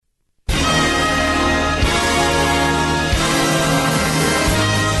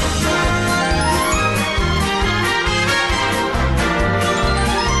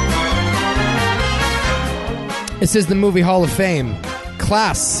This is the Movie Hall of Fame,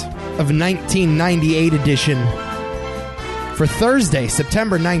 Class of 1998 edition, for Thursday,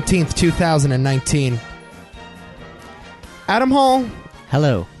 September 19th, 2019. Adam Hall.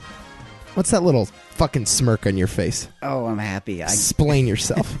 Hello. What's that little fucking smirk on your face? Oh, I'm happy. Explain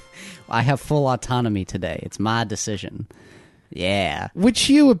yourself. I have full autonomy today. It's my decision. Yeah. Which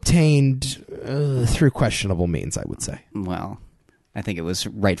you obtained through questionable means, I would say. Well, I think it was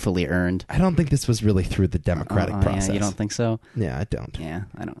rightfully earned. I don't think this was really through the democratic process. Yeah, you don't think so? Yeah, I don't. Yeah,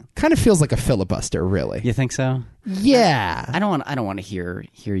 I don't. Kind of feels like a filibuster, really. You think so? Yeah. I don't want to hear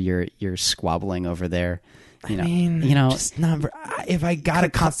your squabbling over there. I mean, just not, if I got a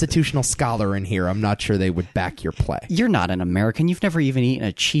constitutional scholar in here, I'm not sure they would back your play. You're not an American. You've never even eaten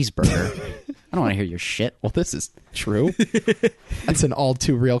a cheeseburger. I don't want to hear your shit. Well, this is true. That's an all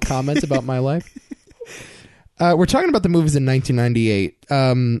too real comment about my life. We're talking about the movies in 1998.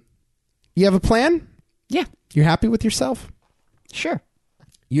 You have a plan? Yeah. You're happy with yourself? Sure.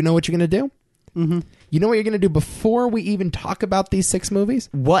 You know what you're going to do? Mm-hmm. You know what you're going to do before we even talk about these 6 movies?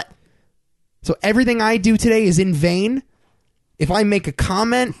 What? So everything I do today is in vain? If I make a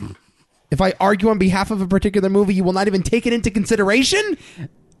comment, if I argue on behalf of a particular movie, you will not even take it into consideration?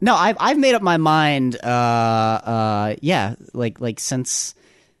 No, I've made up my mind. Yeah, like since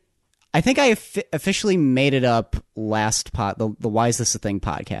I think I officially made it up last the Why Is This a Thing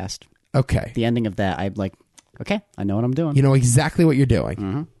podcast. Okay. The ending of that, I'm like, okay, I know what I'm doing. You know exactly what you're doing.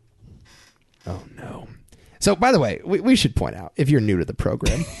 Mm-hmm. Oh no. So, by the way, we should point out, if you're new to the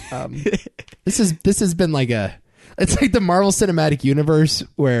program, this has been like it's like the Marvel Cinematic Universe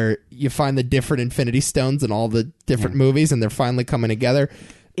where you find the different Infinity Stones in all the different movies, and they're finally coming together.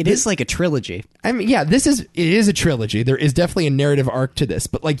 It is like a trilogy. I mean, yeah, it is a trilogy. There is definitely a narrative arc to this,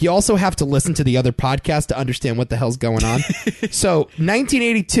 but like you also have to listen to the other podcast to understand what the hell's going on. So,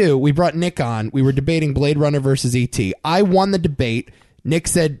 1982, we brought Nick on. We were debating Blade Runner versus E.T. I won the debate. Nick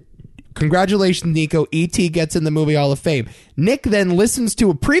said, "Congratulations, Nico. E.T. gets in the Movie Hall of Fame." Nick then listens to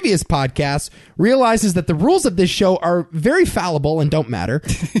a previous podcast, realizes that the rules of this show are very fallible and don't matter,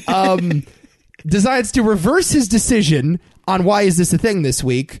 decides to reverse his decision on Why Is This a Thing this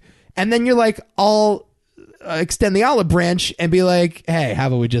week, and then you're like, I'll extend the olive branch and be like, hey, how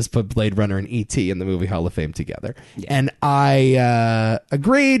about we just put Blade Runner and E.T. in the Movie Hall of Fame together? Yeah. And I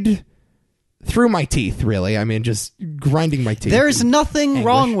agreed through my teeth, really. I mean, just grinding my teeth. There's nothing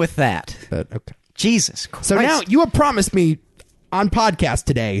wrong with that. But, okay. Jesus Christ. So now you have promised me on podcast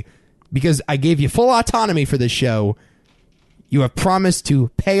today, because I gave you full autonomy for this show, you have promised to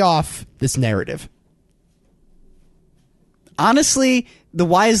pay off this narrative. Honestly, the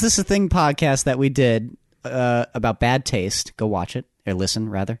Why Is This a Thing podcast that we did about bad taste, go watch it. Or listen,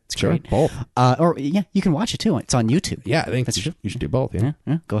 rather. It's great. Both. Or, yeah, you can watch it, too. It's on YouTube. Yeah, I think you should do both. Yeah.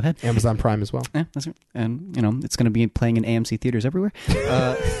 Yeah, go ahead. Amazon Prime as well. Yeah, that's right. And, it's going to be playing in AMC theaters everywhere.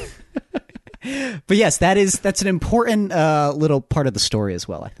 But yes, that's an important little part of the story as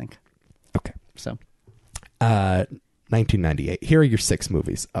well, I think. Okay. So, 1998. Here are your 6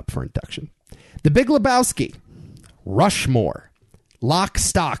 movies up for induction: The Big Lebowski, Rushmore, Lock,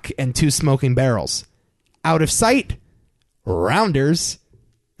 Stock, and Two Smoking Barrels, Out of Sight, Rounders,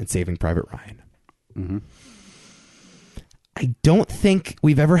 and Saving Private Ryan. Mm-hmm. I don't think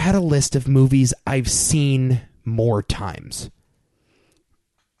we've ever had a list of movies I've seen more times.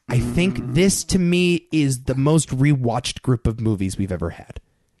 I think this, to me, is the most rewatched group of movies we've ever had.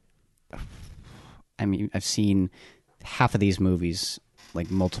 I mean, I've seen half of these movies like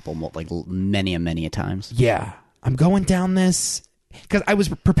many a times. Yeah. I'm going down this because I was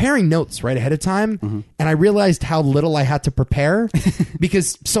preparing notes right ahead of time, and I realized how little I had to prepare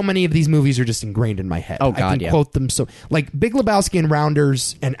because so many of these movies are just ingrained in my head. Oh, God, I can quote them so. Like Big Lebowski and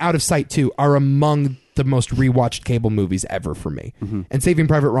Rounders and Out of Sight 2 are among the most rewatched cable movies ever for me. And Saving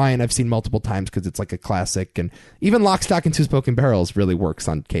Private Ryan I've seen multiple times because it's like a classic, and even Lock, Stock, and Two Smoking Barrels really works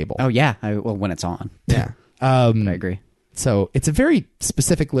on cable. Oh, yeah. Well, when it's on. Yeah. I agree. So it's a very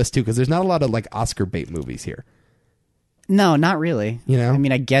specific list, too, because there's not a lot of like Oscar bait movies here. No, not really. You know? I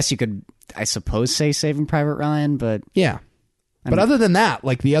mean, I guess you could, I suppose, say Saving Private Ryan, but... Yeah. But other than that,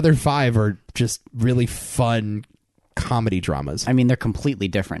 like the other 5 are just really fun comedy dramas. I mean, they're completely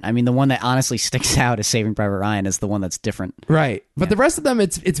different. I mean, the one that honestly sticks out as Saving Private Ryan is the one that's different. Right. But the rest of them,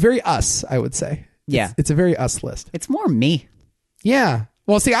 it's very us, I would say. Yeah. It's a very us list. It's more me. Yeah.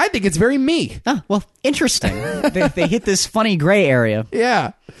 Well, see, I think it's very me. Oh, well, interesting. they hit this funny gray area.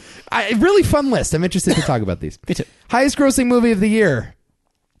 Yeah. Really fun list. I'm interested to talk about these. Me too. Highest grossing movie of the year.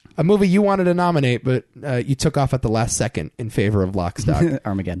 A movie you wanted to nominate, but you took off at the last second in favor of Lock, Stock.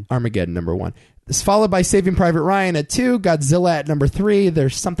 Armageddon, number 1. It's followed by Saving Private Ryan at 2, Godzilla at number 3,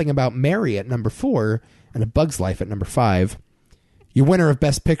 There's Something About Mary at number 4, and A Bug's Life at number 5. Your winner of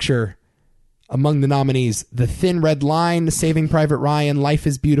Best Picture among the nominees, The Thin Red Line, Saving Private Ryan, Life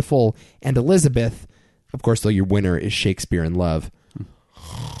is Beautiful, and Elizabeth. Of course, though, your winner is Shakespeare in Love.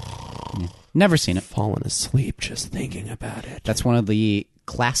 Never seen it. Fallen asleep just thinking about it. That's one of the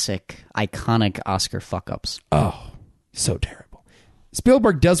classic, iconic Oscar fuck-ups. Oh, so terrible.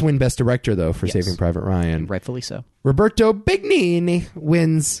 Spielberg does win Best Director, though, for Yes. Saving Private Ryan. Rightfully so. Roberto Benigni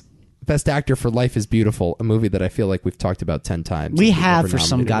wins Best Actor for Life is Beautiful, a movie that I feel like we've talked about 10 times. We We've have never for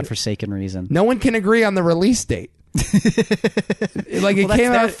some nominated it. godforsaken reason. No one can agree on the release date. Like it Well, that's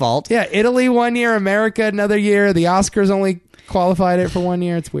came their out. fault. Yeah, Italy one year, America another year. The Oscars only qualified it for 1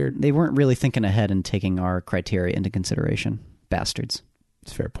 year. It's weird. They weren't really thinking ahead and taking our criteria into consideration. Bastards.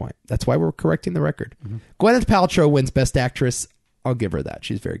 It's a fair point. That's why we're correcting the record. Gwyneth Paltrow wins Best Actress. I'll give her that.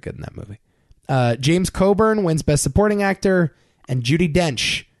 She's very good in that movie. James Coburn wins Best Supporting Actor, and Judi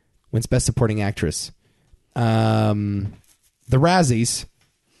Dench wins Best Supporting Actress. The Razzies.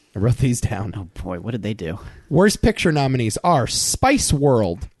 I wrote these down. Oh boy, what did they do? Worst Picture nominees are Spice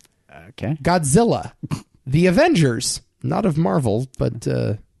World, Okay. Godzilla, The Avengers, not of Marvel, but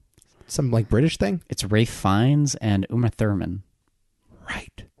some like British thing. It's Ralph Fiennes and Uma Thurman.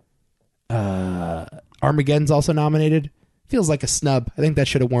 Right. Armageddon's also nominated. Feels like a snub. I think that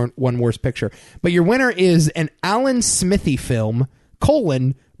should have won Worst Picture. But your winner is an Alan Smithy film,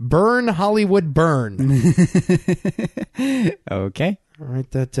 Burn Hollywood Burn. Okay. I'll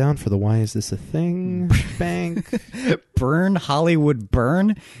write that down for the Why Is This a Thing bank. Burn Hollywood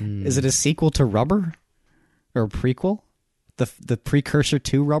Burn? Is it a sequel to Rubber? Or a prequel? The precursor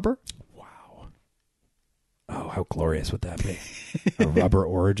to Rubber? Oh, how glorious would that be? A Rubber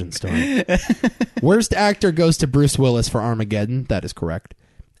origin story. Worst actor goes to Bruce Willis for Armageddon. That is correct.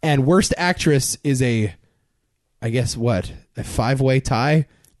 And worst actress is a 5-way tie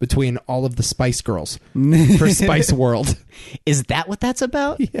between all of the Spice Girls for Spice World. Is that what that's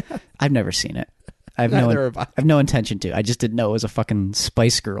about? Yeah. I've never seen it. I have Neither have I. no intention to. I just didn't know it was a fucking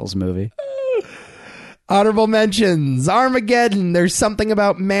Spice Girls movie. Honorable mentions. Armageddon. There's Something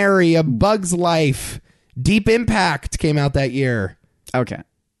About Mary. A Bug's Life. Deep Impact came out that year, Okay.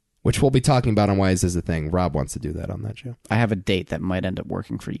 which we'll be talking about on Why Is This a Thing. Rob wants to do that on that show. I have a date that might end up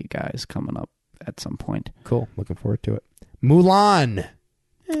working for you guys coming up at some point. Cool. Looking forward to it. Mulan.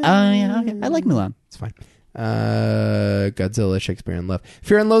 Oh, yeah. Okay. I like Mulan. It's fine. Godzilla, Shakespeare in Love.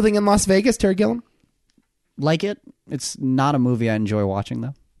 Fear and Loathing in Las Vegas, Terry Gilliam. Like it. It's not a movie I enjoy watching,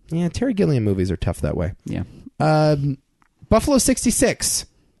 though. Yeah, Terry Gilliam movies are tough that way. Yeah. Buffalo 66.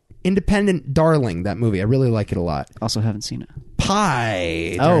 Independent Darling, that movie. I really like it a lot. Also haven't seen it.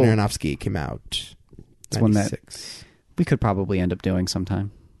 Pie. Oh. Darren Aronofsky came out. It's one that 96. we could probably end up doing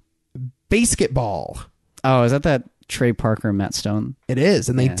sometime. Basketball. Oh, is that Trey Parker and Matt Stone? It is,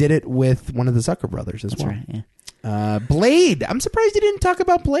 and they Yeah. did it with one of the Zucker brothers as That's well. right, yeah. Blade. I'm surprised you didn't talk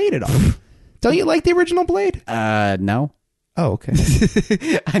about Blade at all. Don't you like the original Blade? No. Oh, okay.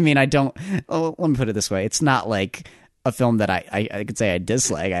 I mean, I don't. Oh, let me put it this way: it's not like a film that I could say I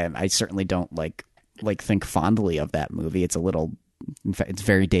dislike. I certainly don't like think fondly of that movie. It's a little. In fact, it's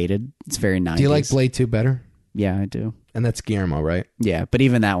very dated. It's very 90s. Do you like Blade 2 better? Yeah, I do. And that's Guillermo, right? Yeah, but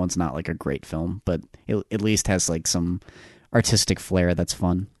even that one's not like a great film, but it at least has like some artistic flair that's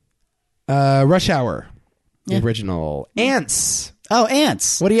fun. Rush Hour. The Yeah. original. Ants. Oh,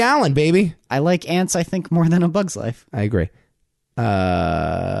 Ants. Woody Allen, baby. I like Ants, I think, more than A Bug's Life. I agree.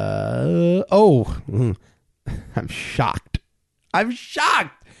 I'm shocked.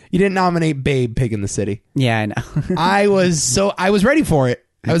 You didn't nominate Babe, Pig in the City. Yeah, I know. I was ready for it.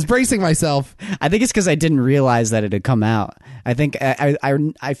 I was bracing myself. I think it's because I didn't realize that it had come out. I think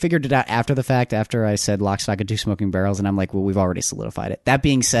I figured it out after the fact, after I said Lock, Stock, and Two Smoking Barrels, and I'm like, well, we've already solidified it. That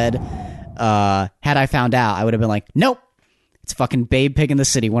being said, had I found out, I would have been like, nope, it's fucking Babe, Pig in the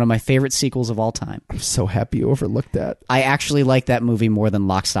City, one of my favorite sequels of all time. I'm so happy you overlooked that. I actually like that movie more than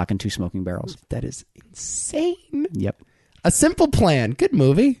Lock, Stock, and Two Smoking Barrels. That is insane. Yep. A Simple Plan. Good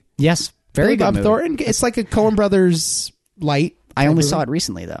movie. Yes, very good Bob movie. Thornton. It's like a Coen Brothers light. I only saw it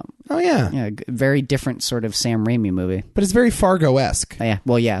recently, though. Oh, yeah. Yeah, very different sort of Sam Raimi movie. But it's very Fargo-esque. Yeah,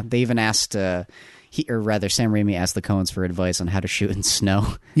 well, yeah. They even asked, Sam Raimi asked the Coens for advice on how to shoot in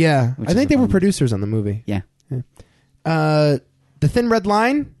snow. Yeah. I is think a they were bummer. producers on the movie. Yeah. The Thin Red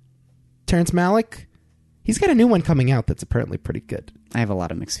Line. Terrence Malick. He's got a new one coming out that's apparently pretty good. I have a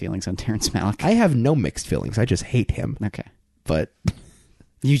lot of mixed feelings on Terrence Malick. I have no mixed feelings. I just hate him. Okay. But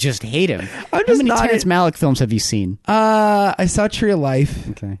You just hate him. I'm How just many not Terrence Malick films have you seen? I saw Tree of Life,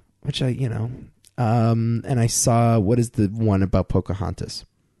 Okay. which and I saw, what is the one about Pocahontas?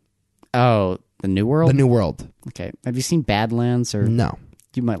 Oh, The New World? The New World. Okay. Have you seen Badlands or... No.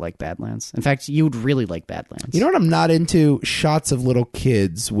 You might like Badlands. In fact, you would really like Badlands. You know what I'm not into? Shots of little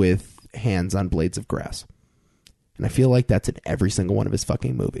kids with hands on blades of grass. And I feel like that's in every single one of his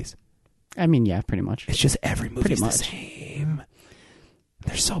fucking movies. I mean, yeah, pretty much. It's just every movie's Pretty the much. same.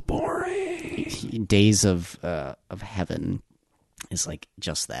 They're so boring. Days of Heaven is like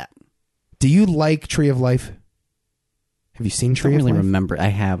just that. Do you like Tree of Life? Have you seen I Tree don't of really Life? remember. I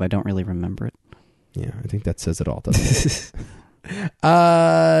have. I don't really remember it. Yeah, I think that says it all, doesn't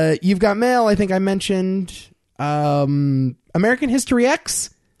it? You've Got Mail, I think I mentioned. American History X?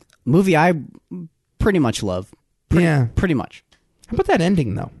 Movie I pretty much love. Yeah. Pretty much. How about that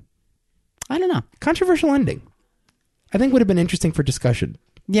ending, though? I don't know. Controversial ending. I think would have been interesting for discussion.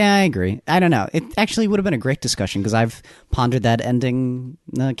 Yeah, I agree. I don't know. It actually would have been a great discussion because I've pondered that ending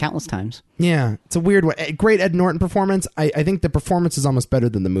countless times. Yeah, it's a weird one. Great Ed Norton performance. I think the performance is almost better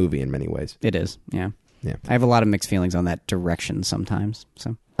than the movie in many ways. It is, yeah. Yeah. I have a lot of mixed feelings on that direction sometimes.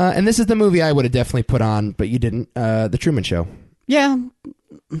 So And this is the movie I would have definitely put on, but you didn't. The Truman Show. yeah,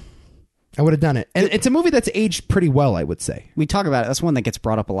 I would have done it. And it's a movie that's aged pretty well, I would say. we talk about it. That's one that gets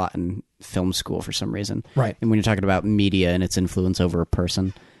brought up a lot in film school for some reason. Right. And when you're talking about media and its influence over a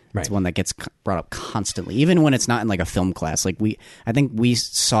person, Right. it's one that gets brought up constantly, even when it's not in like a film class. Like I think we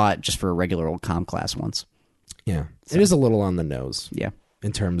saw it just for a regular old comm class once. Yeah. It is a little on the nose. Yeah.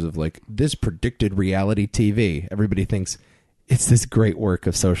 In terms of like this predicted reality TV. Everybody thinks it's this great work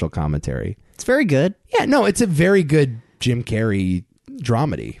of social commentary. It's very good. Yeah, no, it's a very good Jim Carrey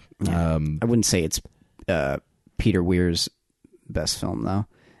dramedy. I wouldn't say it's Peter Weir's best film, though.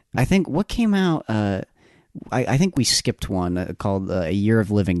 I think what came out, I think we skipped one called A Year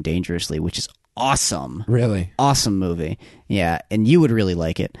of Living Dangerously, which is awesome. Really? Awesome movie. Yeah, and you would really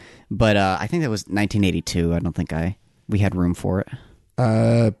like it. But I think that was 1982. I don't think we had room for it.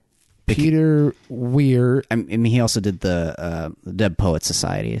 Peter Weir. I mean, he also did the Dead Poets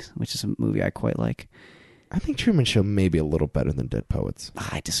Society, which is a movie I quite like. I think Truman Show may be a little better than Dead Poets.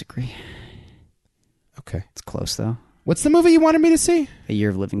 I disagree. Okay. It's close, though. What's the movie you wanted me to see? A Year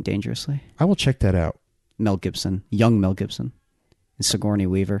of Living Dangerously. I will check that out. Mel Gibson. Young Mel Gibson. And Sigourney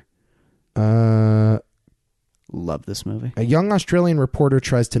Weaver. Love this movie. A young Australian reporter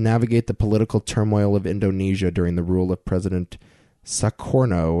tries to navigate the political turmoil of Indonesia during the rule of President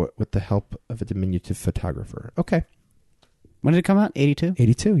Sukarno with the help of a diminutive photographer. Okay. When did it come out? 82?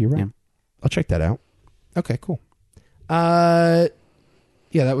 82, you're right. Yeah. I'll check that out. Okay, cool. Yeah,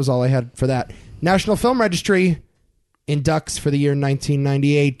 that was all I had for that. National Film Registry inducts for the year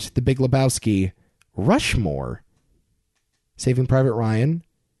 1998 The Big Lebowski, Rushmore, Saving Private Ryan,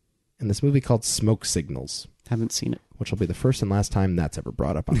 and this movie called Smoke Signals, Haven't seen it. which will be the first and last time that's ever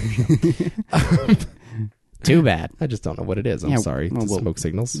brought up on the show. Too bad. I just don't know what it is. I'm Yeah, sorry. well, It's Smoke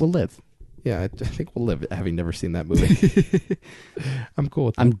Signals. We'll live. Yeah, I think we'll live having never seen that movie. I'm cool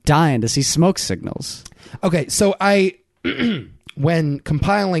with that. I'm dying to see Smoke Signals. Okay, so I, when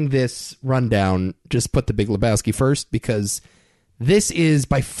compiling this rundown, just put The Big Lebowski first because this is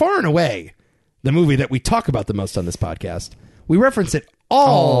by far and away the movie that we talk about the most on this podcast. We reference it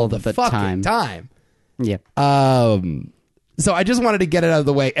all the fucking time. Yeah. So I just wanted to get it out of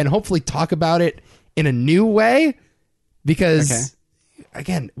the way and hopefully talk about it in a new way because,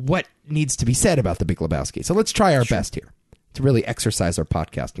 again, what needs to be said about The Big Lebowski? So let's try our best here to really exercise our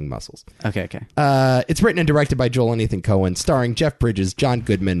podcasting muscles. Okay. It's written and directed by Joel and Ethan Coen, starring Jeff Bridges, John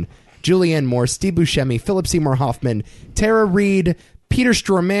Goodman, Julianne Moore, Steve Buscemi, Philip Seymour Hoffman, Tara Reid, Peter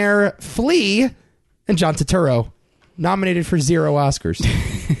Stormare, Flea, and John Turturro. Nominated for 0 Oscars.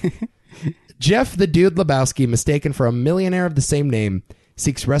 Jeff the Dude Lebowski, mistaken for a millionaire of the same name,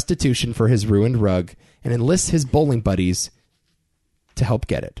 seeks restitution for his ruined rug and enlists his bowling buddies to help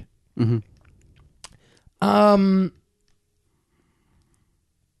get it.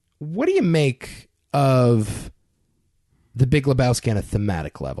 What do you make of The Big Lebowski on a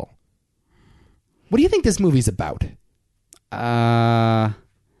thematic level? What do you think this movie's about? I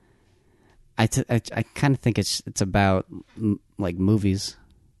kind of think it's about like movies.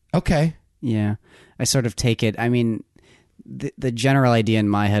 Okay. Yeah. I sort of take it. I mean, the general idea in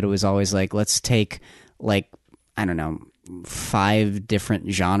my head was always like, let's take like, I don't know, 5 different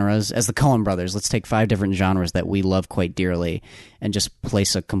genres as the Coen brothers. Let's take 5 different genres that we love quite dearly and just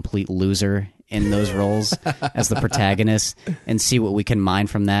place a complete loser in those roles as the protagonist and see what we can mine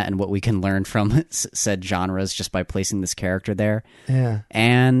from that and what we can learn from said genres just by placing this character there. Yeah.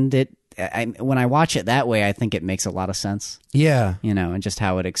 And when I watch it that way, I think it makes a lot of sense. Yeah. You know, and just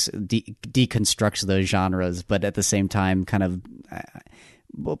how it deconstructs those genres, but at the same time kind of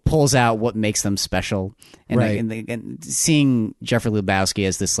pulls out what makes them special, and, Right. and seeing Jeffrey Lebowski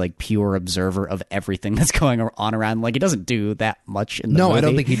as this like pure observer of everything that's going on around, like he doesn't do that much in the movie. I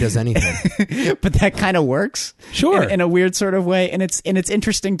don't think he does anything. But that kind of works, Sure. in a weird sort of way, and it's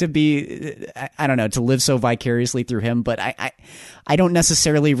interesting to be, I don't know, to live so vicariously through him. But I don't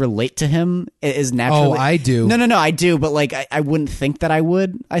necessarily relate to him as naturally. Oh, I do. No, I do, but like I wouldn't think that I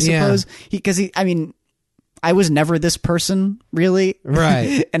would. I suppose I mean, I was never this person, really.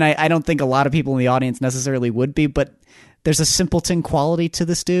 Right. And I don't think a lot of people in the audience necessarily would be, but there's a simpleton quality to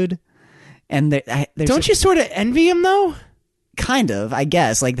this dude. And Don't you sort of envy him, though? Kind of, I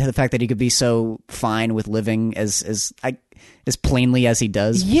guess, like the fact that he could be so fine with living as plainly as he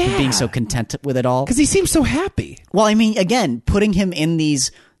does, Yeah. being so content with it all. Because he seems so happy. Well, I mean, again, putting him in these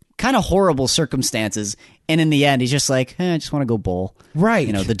kind of horrible circumstances, and in the end, he's just like, I just want to go bowl. Right.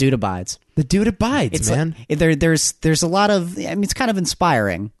 You know, the dude abides. The dude abides, It's man. like, there's a lot of, I mean, it's kind of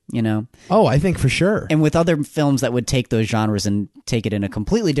inspiring, you know. Oh, I think for sure. And with other films that would take those genres and take it in a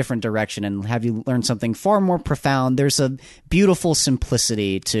completely different direction and have you learn something far more profound, there's a beautiful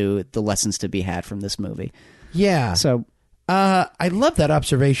simplicity to the lessons to be had from this movie. Yeah. So, I love that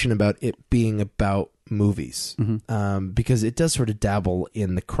observation about it being about movies, Mm-hmm. because it does sort of dabble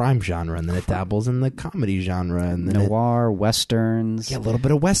in the crime genre, and then it dabbles in the comedy genre, and then noir, westerns, a little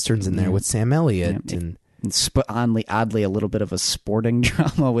bit of westerns in there with Sam Elliott, and oddly, a little bit of a sporting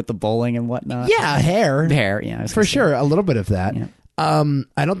drama with the bowling and whatnot. hair, Yeah, I was for gonna say. sure, a little bit of that. Yeah.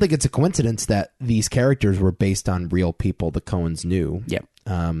 I don't think it's a coincidence that these characters were based on real people the Coens knew. Yep.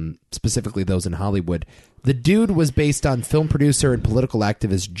 Specifically those in Hollywood. The dude was based on film producer and political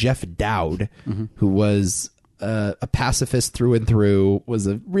activist Jeff Dowd, who was a pacifist through and through, was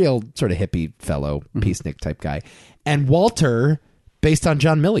a real sort of hippie fellow, peacenik type guy. And Walter, based on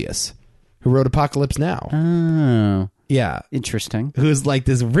John Milius, who wrote Apocalypse Now. Oh, Yeah. interesting. Who's like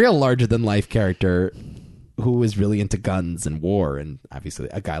this real larger-than-life character who was really into guns and war, and obviously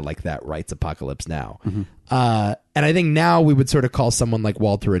a guy like that writes Apocalypse Now. And I think now we would sort of call someone like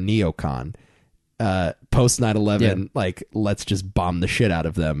Walter a neocon. Post 9/11, like, let's just bomb the shit out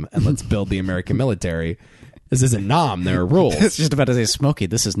of them and let's build the American military. This isn't Nam, there are rules. It's just about to say, Smokey,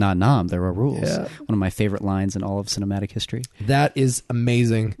 this is not Nam, there are rules. Yeah. One of my favorite lines in all of cinematic history. That is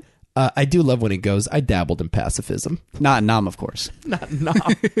amazing. I do love when he goes, I dabbled in pacifism. Not Nam, of course. Not Nam.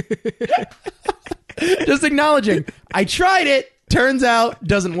 Just acknowledging, I tried it. Turns out,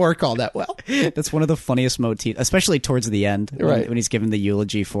 doesn't work all that well. That's one of the funniest motifs, especially towards the end, Right. when he's giving the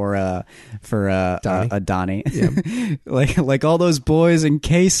eulogy for Donnie. Yeah. like all those boys in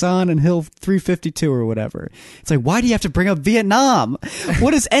Quezon and Hill 352 or whatever. It's like, why do you have to bring up Vietnam?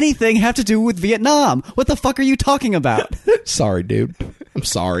 What does anything have to do with Vietnam? What the fuck are you talking about? Sorry, dude. I'm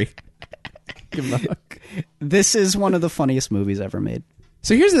sorry. Give him a hug. This is one of the funniest movies ever made.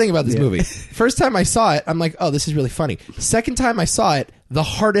 So here's the thing about this movie. First time I saw it, I'm like, oh, this is really funny. Second time I saw it, the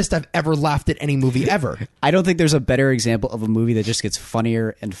hardest I've ever laughed at any movie ever. I don't think there's a better example of a movie that just gets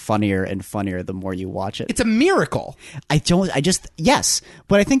funnier and funnier and funnier the more you watch it. It's a miracle. Yes.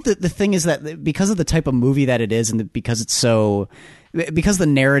 But I think that the thing is that because of the type of movie that it is, and because the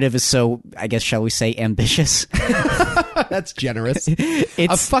narrative is so, I guess, shall we say, ambitious. That's generous.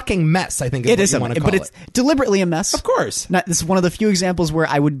 It's a fucking mess, I think is it what is you want to call but it's deliberately a mess. Of course. This is one of the few examples where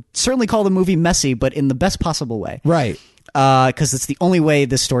I would certainly call the movie messy, but in the best possible way. Right. Because it's the only way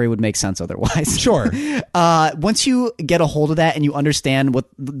this story would make sense otherwise. Sure. Once you get a hold of that and you understand what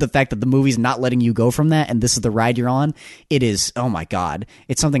the fact that the movie's not letting you go from that, and this is the ride you're on, it is, oh my God,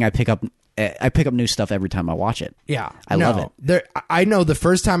 it's something I pick up new stuff every time I watch it. Yeah. I love it. I know the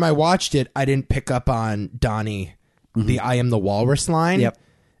first time I watched it, I didn't pick up on Donnie, the I am the walrus line. Yep.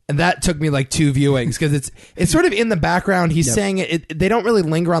 And that took me like 2 viewings because it's sort of in the background. He's saying it. They don't really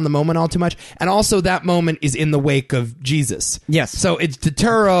linger on the moment all too much. And also that moment is in the wake of Jesus. Yes. So it's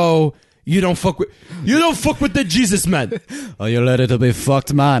Totoro. You don't fuck with the Jesus man. Are you ready to be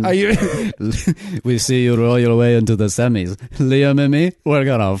fucked, man? Are you? We see you roll your way into the semis. Liam and me, we're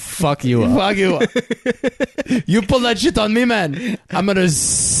gonna fuck you up. Fuck you up. You pull that shit on me, man. I'm gonna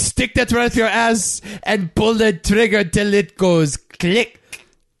stick that right up your ass and pull the trigger till it goes click.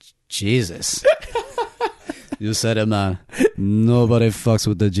 Jesus. You said it, man. Nobody fucks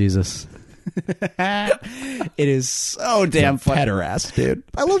with the Jesus. It is so damn funny. Pederast, dude.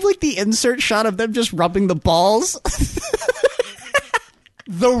 I love like the insert shot of them just rubbing the balls.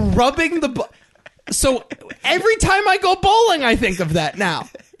 The rubbing the so every time I go bowling, I think of that now.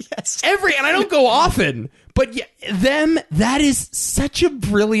 Yes. And I don't go often, But yeah, that is such a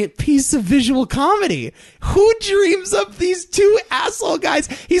brilliant piece of visual comedy. Who dreams up these two asshole guys?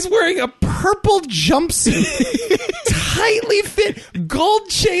 He's wearing a purple jumpsuit, tightly fit, gold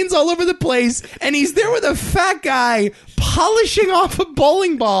chains all over the place, and he's there with a fat guy polishing off a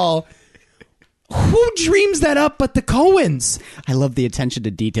bowling ball. Who dreams that up but the Coens? I love the attention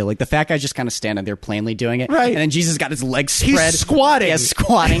to detail. Like the fat guy's just kind of standing there plainly doing it. Right. And then Jesus got his legs spread. He's squatting. Yeah,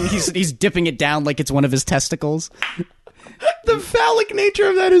 squatting. He's dipping it down like it's one of his testicles. The phallic nature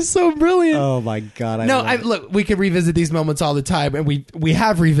of that is so brilliant. Oh my God. Look, we can revisit these moments all the time, and we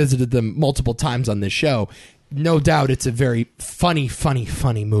have revisited them multiple times on this show. No doubt it's a very funny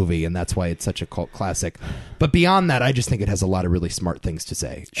movie, and that's why it's such a cult classic. But beyond that, I just think it has a lot of really smart things to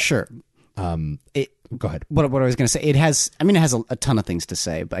say. Sure. Go ahead. What I was going to say, it has a ton of things to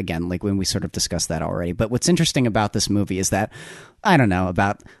say, but again, like when we sort of discussed that already. But what's interesting about this movie is that, I don't know,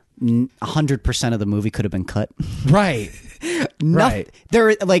 about 100% of the movie could have been cut. Right. Right.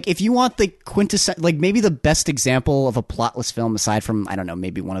 There, like, if you want the quintessential, like maybe the best example of a plotless film, aside from, I don't know,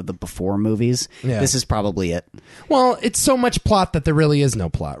 maybe one of the Before movies, this is probably it. Well, it's so much plot that there really is no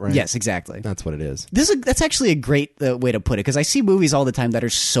plot, right? Yes, exactly. That's what it is. That's actually a great way to put it, because I see movies all the time that are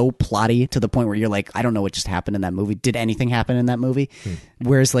so plotty to the point where you're like, I don't know what just happened in that movie. Did anything happen in that movie?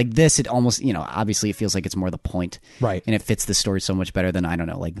 Whereas like this, it almost, obviously it feels like it's more the point. Right. And it fits the story so much better than, I don't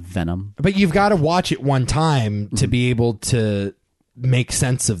know, like Venom. But you've got to watch it one time to be able to make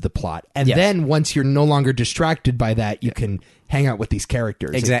sense of the plot. And then once you're no longer distracted by that, you can hang out with these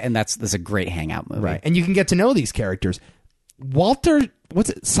characters. Exactly. And that's a great hangout movie. Right. And you can get to know these characters. Walter, what's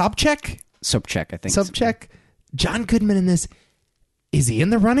it? Sobchak, I think. Sobchak. John Goodman in this. Is he in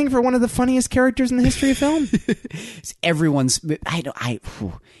the running for one of the funniest characters in the history of film?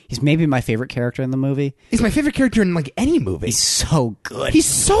 He's maybe my favorite character in the movie. He's my favorite character in like any movie. He's so good. He's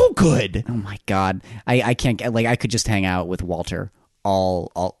so good. Oh my God. I can't get, like, I could just hang out with Walter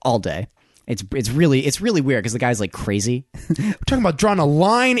all day. It's really weird because the guy's like crazy. We're talking about drawing a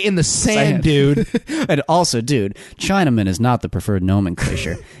line in the sand, dude. And also, dude, Chinaman is not the preferred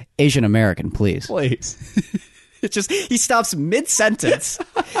nomenclature. Asian American, please. Please. It's just, he stops mid-sentence.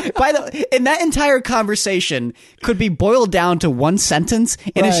 And that entire conversation could be boiled down to one sentence,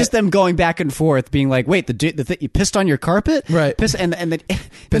 and it's just them going back and forth, being like, "Wait, you pissed on your carpet? Right? Pissed on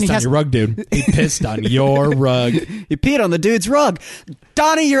your rug, dude. He pissed on your rug. You peed on the dude's rug,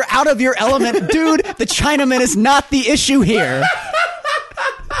 Donnie. You're out of your element, dude. The Chinaman is not the issue here."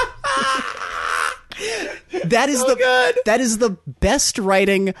 That is the best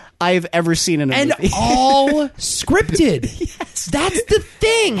writing I've ever seen in a movie. And all scripted. Yes. That's the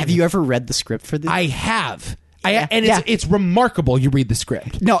thing. Have you ever read the script for this? I have. It's remarkable you read the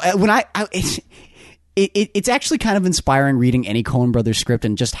script. No, it's actually kind of inspiring reading any Coen Brothers script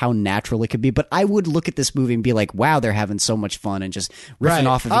and just how natural it could be. But I would look at this movie and be like, wow, they're having so much fun and just riffing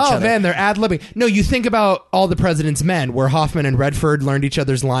off of each other. Oh, man, they're ad-libbing. No, you think about All the President's Men, where Hoffman and Redford learned each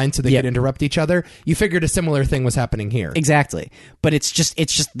other's lines so they could interrupt each other. You figured a similar thing was happening here. Exactly. But it's just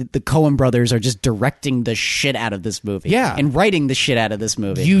the Coen Brothers are just directing the shit out of this movie. Yeah. And writing the shit out of this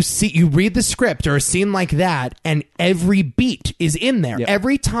movie. You read the script or a scene like that, and every beat is in there. Yep.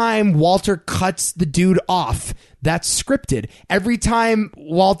 Every time Walter cuts the dude off, that's scripted. Every time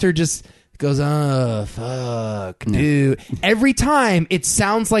Walter just goes, "Oh, fuck, dude." Every time it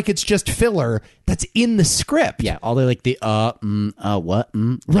sounds like it's just filler that's in the script. Yeah, all the like the what?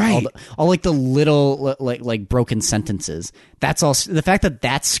 Right. All like the little like broken sentences. That's all. The fact that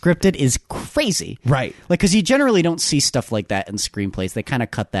that's scripted is crazy. Right. Like, because you generally don't see stuff like that in screenplays. They kind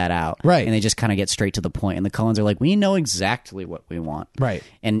of cut that out. Right. And they just kind of get straight to the point. And the Coens are like, we know exactly what we want. Right.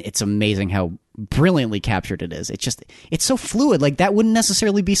 And it's amazing how brilliantly captured it is. It's so fluid. Like, that wouldn't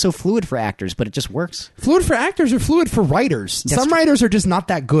necessarily be so fluid for actors, but it just works. Fluid for actors or fluid for writers. Some writers are just not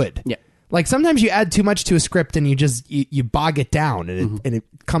that good. Yeah. Like, sometimes you add too much to a script and you bog it down and it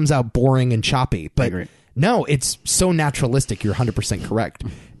comes out boring and choppy. But no, it's so naturalistic. You're 100% correct.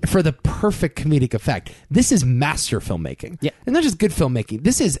 For the perfect comedic effect. This is master filmmaking. Yeah. And not just good filmmaking.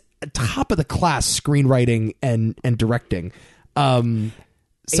 This is top of the class screenwriting and directing.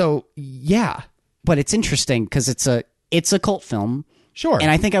 Yeah. But it's interesting because it's a cult film. Sure.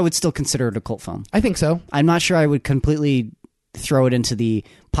 And I think I would still consider it a cult film. I think so. I'm not sure I would completely throw it into the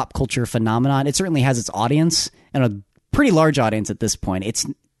pop culture phenomenon. It certainly has its audience, and a pretty large audience at this point. It's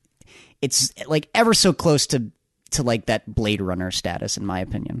like ever so close to like that Blade Runner status, in my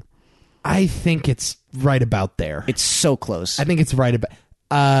opinion. I think it's right about there. It's so close. I think it's right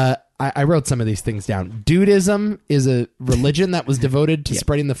about... I wrote some of these things down. Dudism is a religion that was devoted to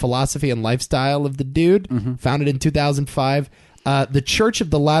spreading the philosophy and lifestyle of the dude, founded in 2005. The Church of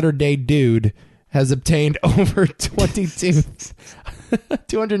the Latter-day Dude has obtained over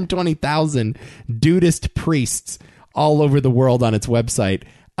 220,000 dudist priests all over the world on its website.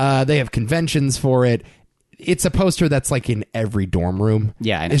 They have conventions for it. It's a poster that's like in every dorm room.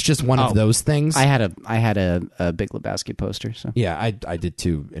 Yeah, I know. It's just one of those things. I had a Big Lebowski poster. So Yeah, I did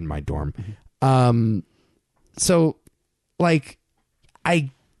too in my dorm. So, like, I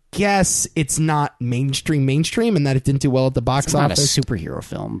guess it's not mainstream, and that it didn't do well at the box it's not office. a superhero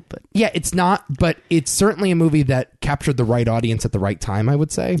film, but Yeah, it's not, but it's certainly a movie that captured the right audience at the right time, I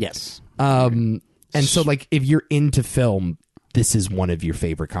would say. yes. And so, like, if you're into film, this is one of your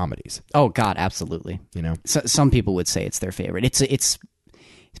favorite comedies, Oh God, absolutely. you know? So, some people would say it's their favorite. It's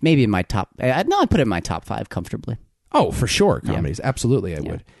maybe in my top. I put it in my top 5 comfortably. Oh, for sure, comedies. Absolutely, I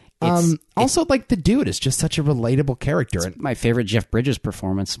would. Also, like, the dude is just such a relatable character. And My favorite Jeff Bridges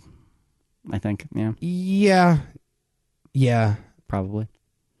performance, I think. yeah, Probably.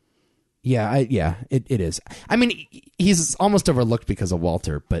 it is. I mean, he's almost overlooked because of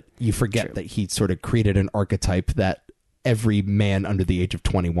Walter, but you forget that he sort of created an archetype that every man under the age of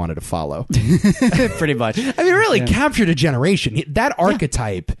 20 wanted to follow. Pretty much. I mean, really captured a generation. That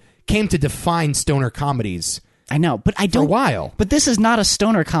archetype came to define stoner comedies I know, but I for a don't. while. But this is not a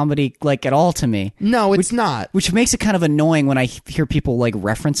stoner comedy, like, at all to me. No, it's not. Which makes it kind of annoying when I hear people like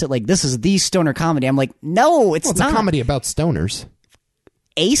reference it, like this is the stoner comedy. I'm like, no, it's Well, it's not a comedy about stoners.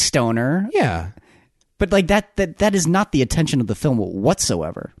 a stoner. Yeah. But like that is not the attention of the film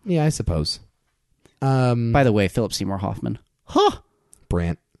whatsoever. Yeah, I suppose. By the way, Philip Seymour Hoffman,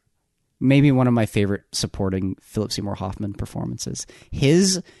 Brant. maybe one of my favorite supporting Philip Seymour Hoffman performances.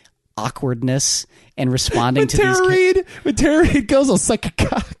 His awkwardness and responding to these. When Tara Reid goes, I'll suck a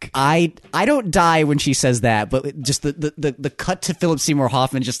cock. I don't die when she says that, but just the cut to Philip Seymour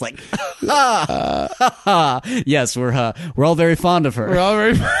Hoffman, just like, yes, we're all very fond of her. We're all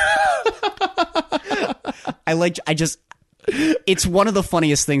very... It's one of the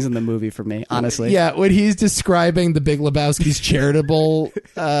funniest things in the movie for me, honestly. Yeah, when he's describing the Big Lebowski's charitable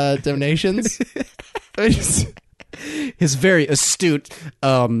donations. His very astute,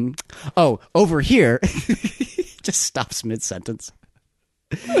 over here, just stops mid-sentence.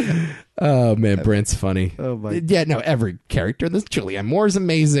 Oh, man, Brent's funny. Oh, my. Yeah, no, every character. This Julianne Moore is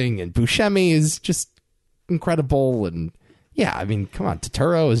amazing, and Buscemi is just incredible. And yeah, I mean, come on,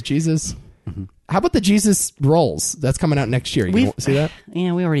 Turturro is Jesus. Mm-hmm. How about the Jesus Rolls? That's coming out next year. You see that?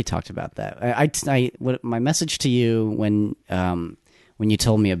 Yeah, we already talked about that. My message to you when you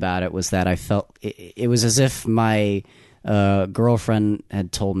told me about it was that I felt it was as if my girlfriend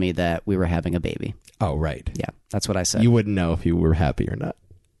had told me that we were having a baby. Oh, right. Yeah, that's what I said. You wouldn't know if you were happy or not.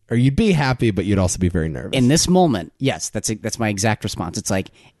 Or you'd be happy, but you'd also be very nervous. In this moment, yes, that's my exact response. It's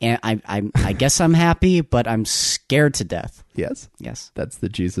like, I guess I'm happy, but I'm scared to death. Yes. Yes. That's the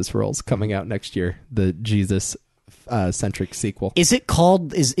Jesus Rolls coming out next year. The Jesus centric sequel. Is it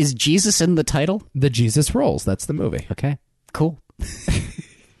called, is Jesus in the title? The Jesus Rolls. That's the movie. Okay, cool.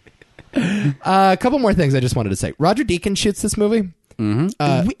 A couple more things I just wanted to say. Roger Deakins shoots this movie.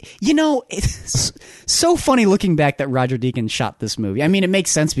 Mm-hmm. It's so funny looking back that Roger Deakins shot this movie. I mean, it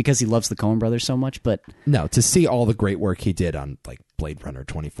makes sense because he loves the Coen brothers so much, but no, to see all the great work he did on like Blade Runner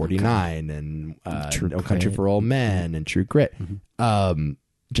 2049 and No Country for Old Men and True Grit,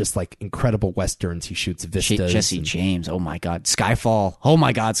 just like incredible westerns. He shoots vistas. Jesse James, oh my God, Skyfall, oh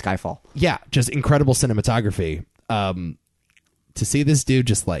my God, Skyfall. Yeah, just incredible cinematography. To see this dude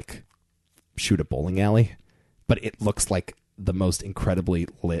just like shoot a bowling alley, but it looks like the most incredibly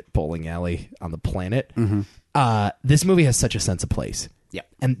lit bowling alley on the planet. This movie has such a sense of place. Yeah.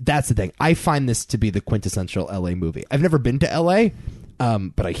 And that's the thing. I find this to be the quintessential LA movie. I've never been to LA,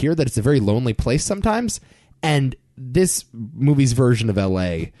 but I hear that it's a very lonely place sometimes. And this movie's version of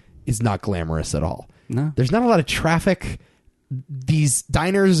LA is not glamorous at all. No. There's not a lot of traffic. These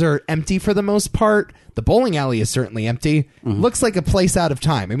diners are empty for the most part. The bowling alley is certainly empty. Looks like a place out of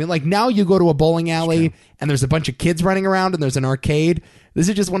time. I mean, like now you go to a bowling alley and there's a bunch of kids running around and there's an arcade. This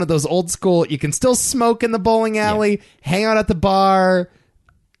is just one of those old school, you can still smoke in the bowling alley, hang out at the bar,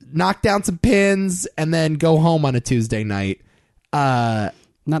 knock down some pins, and then go home on a Tuesday night. Not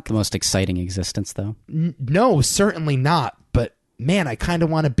the most exciting existence, though. No, certainly not. But man, I kind of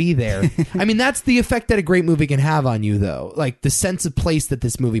want to be there. I mean, that's the effect that a great movie can have on you, though. Like, the sense of place that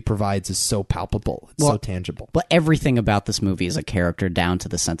this movie provides is so palpable. It's so tangible. But everything about this movie is a character down to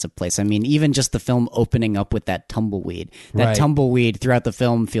the sense of place. I mean, even just the film opening up with that tumbleweed. That tumbleweed throughout the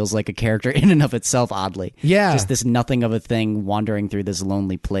film feels like a character in and of itself, oddly. Yeah. Just this nothing of a thing wandering through this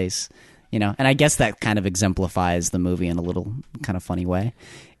lonely place. You know, and I guess that kind of exemplifies the movie in a little kind of funny way.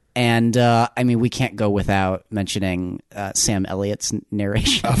 And I mean, we can't go without mentioning Sam Elliott's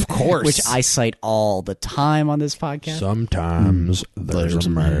narration, Of course. which I cite all the time on this podcast. Sometimes there's a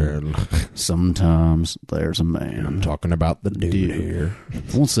man. Sometimes there's a man. I'm talking about the dude here.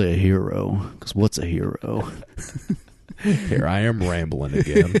 I won't say a hero, because what's a hero? Here I am rambling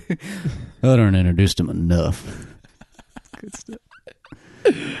again. I don't introduced him enough. Good stuff.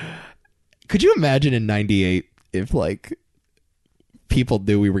 Could you imagine in 98 if, like, people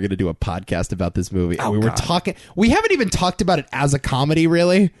knew we were going to do a podcast about this movie and we were talking? We haven't even talked about it as a comedy,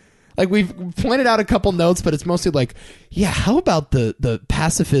 really. Like, we've pointed out a couple notes, but it's mostly like, yeah, how about the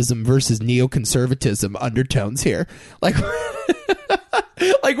pacifism versus neoconservatism undertones here? Like,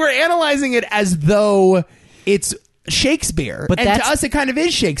 like we're analyzing it as though it's Shakespeare, But and to that's- us it kind of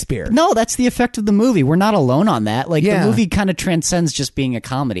is Shakespeare. No, that's the effect of the movie. We're not alone on that. Like, Yeah. the movie kind of transcends just being a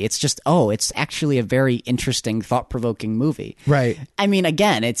comedy. It's just, it's actually a very interesting, thought-provoking movie. Right. I mean,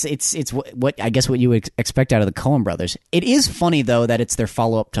 again, it's what I guess what you would expect out of the Coen brothers. It is funny, though, that it's their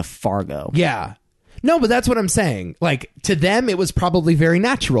follow-up to Fargo. Yeah. No, but that's what I'm saying. Like, to them, it was probably very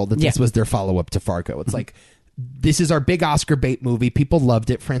natural that this Yeah. was their follow-up to Fargo. It's like, this is our big Oscar bait movie. People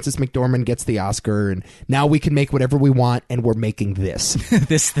loved it. Frances McDormand gets the Oscar, and now we can make whatever we want, and we're making this.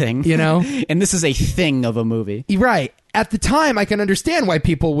 This thing. You know? And this is a thing of a movie. Right. At the time, I can understand why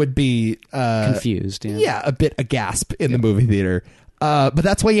people would be Confused. Yeah. a bit aghast in the movie theater. But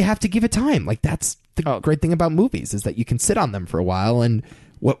that's why you have to give it time. Like, that's the great thing about movies, is that you can sit on them for a while, and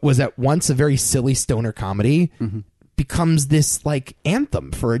what was at once a very silly stoner comedy becomes this, like,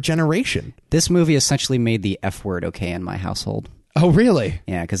 anthem for a generation. This movie essentially made the F word okay in my household. Oh, really?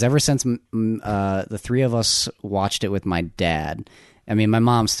 Yeah, because ever since the three of us watched it with my dad, I mean, my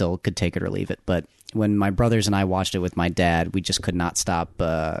mom still could take it or leave it, but when my brothers and I watched it with my dad, we just could not stop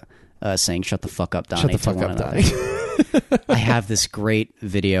saying, "Shut the fuck up, Donnie." Shut the fuck to one up, another. Donnie. I have this great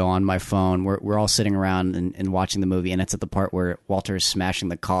video on my phone where we're all sitting around and watching the movie, and it's at the part where Walter is smashing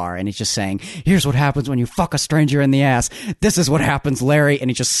the car, and he's just saying, "Here's what happens when you fuck a stranger in the ass. This is what happens, Larry," and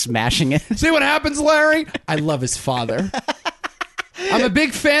he's just smashing it. See what happens, Larry? I love his father. I'm a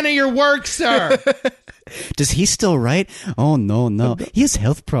big fan of your work, sir. Does he still write? Oh, no. He has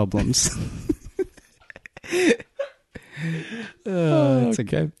health problems. It's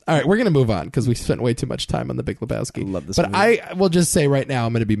okay. All right, we're going to move on because we spent way too much time on The Big Lebowski. Love this But movie. I will just say right now,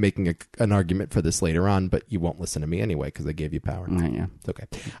 I'm going to be making an argument for this later on, but you won't listen to me anyway because I gave you power. Yeah. It's okay.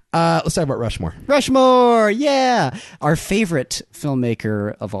 Let's talk about Rushmore. Rushmore, yeah. Our favorite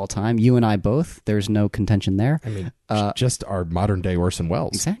filmmaker of all time, you and I both. There's no contention there. I mean, just our modern day Orson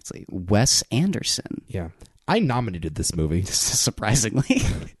Welles. Exactly. Wes Anderson. Yeah. I nominated this movie Surprisingly.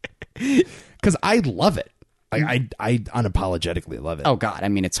 because I love it. Like, I unapologetically love it. Oh, God. I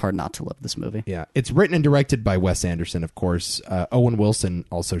mean, it's hard not to love this movie. Yeah. It's written and directed by Wes Anderson, of course. Owen Wilson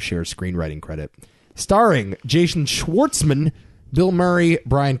also shares screenwriting credit. Starring Jason Schwartzman, Bill Murray,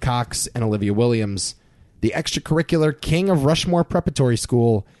 Brian Cox, and Olivia Williams. The extracurricular king of Rushmore Preparatory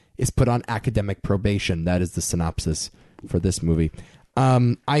School is put on academic probation. That is the synopsis for this movie.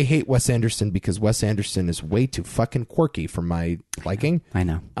 I hate Wes Anderson because Wes Anderson is way too fucking quirky for my liking. I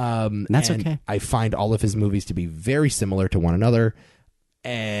know. And that's And okay. I find all of his movies to be very similar to one another,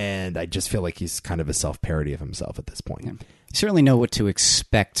 and I just feel like he's kind of a self-parody of himself at this point. You certainly know what to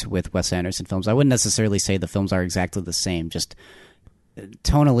expect with Wes Anderson films. I wouldn't necessarily say the films are exactly the same, just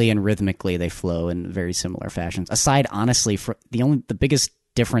tonally and rhythmically they flow in very similar fashions. Aside, honestly, the biggest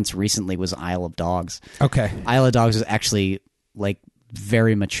difference recently was Isle of Dogs. Okay. Isle of Dogs was actually like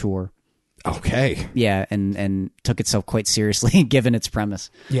very mature. Okay. Yeah, and took itself quite seriously given its premise.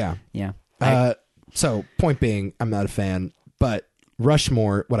 Yeah. Yeah. So, point being, I'm not a fan, but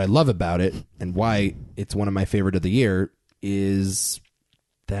Rushmore, what I love about it and why it's one of my favorite of the year is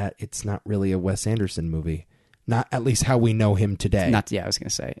that it's not really a Wes Anderson movie. Not at least how we know him today. I was going to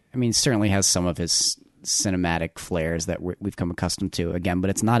say. I mean, certainly has some of his cinematic flares that we've come accustomed to again, but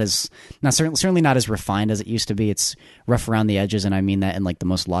it's certainly not as refined as it used to be. It's rough around the edges, and I mean that in like the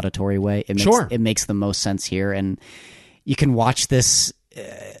most laudatory way. It makes the most sense here, and you can watch this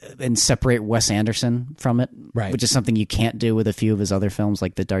and separate Wes Anderson from it, right? Which is something you can't do with a few of his other films,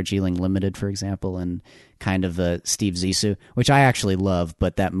 like the Darjeeling Limited, for example, and kind of Steve Zissou, which I actually love,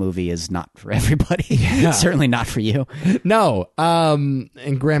 but that movie is not for everybody. Yeah. Certainly not for you. No.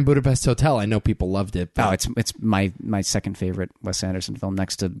 And Grand Budapest Hotel, I know people loved it. But it's my second favorite Wes Anderson film,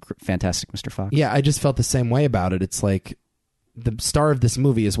 next to Fantastic Mr. Fox. Yeah, I just felt the same way about it. It's like the star of this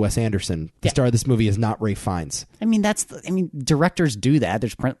movie is Wes Anderson. The star of this movie is not Ray Fiennes. I mean, directors do that.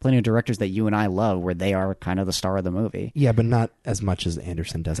 There's plenty of directors that you and I love where they are kind of the star of the movie. Yeah, but not as much as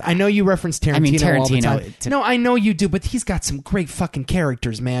Anderson does. I know you reference Tarantino, all the time. No, I know you do, but he's got some great fucking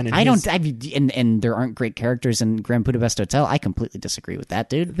characters, man. And and there aren't great characters in Grand Budapest Hotel. I completely disagree with that,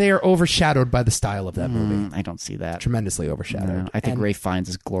 dude. They are overshadowed by the style of that movie. I don't see that. Tremendously overshadowed. No, I think Ray Fiennes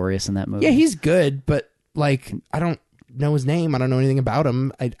is glorious in that movie. Yeah, he's good, but like, I don't know his name. I don't know anything about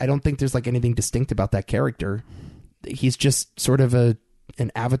him. I don't think there's like anything distinct about that character. He's just sort of an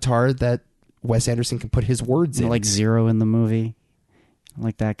avatar that Wes Anderson can put his words in. Like Zero in the movie. I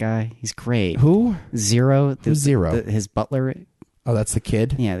like that guy. He's great. Who? Zero. Who's Zero? His butler. Oh, that's the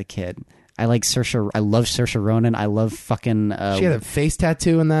kid? Yeah, the kid. I like Saoirse. I love Saoirse Ronan. I love fucking. She had a face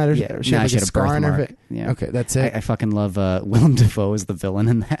tattoo in that, or she had like a scar on her face. Yeah. Okay, that's it. I fucking love Willem Dafoe as the villain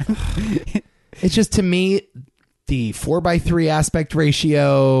in that. It's just, to me, the 4:3 aspect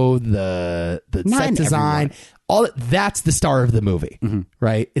ratio, the set design, that's the star of the movie,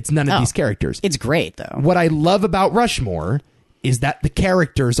 right? It's none of these characters. It's great though. What I love about Rushmore is that the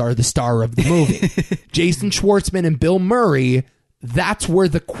characters are the star of the movie. Jason Schwartzman and Bill Murray. That's where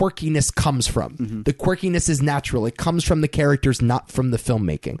the quirkiness comes from. The quirkiness is natural. It comes from the characters, not from the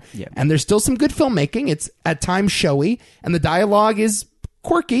filmmaking. Yeah. And there's still some good filmmaking. It's at times showy, and the dialogue is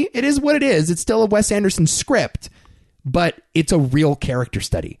quirky. It is what it is. It's still a Wes Anderson script, but it's a real character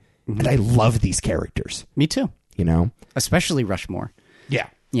study. And I love these characters. Me too. You know? Especially Rushmore. Yeah.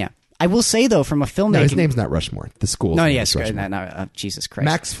 Yeah. I will say, though, from a filmmaking... No, his name's not Rushmore. The school's No, name yes, is Rushmore. no, Jesus Christ.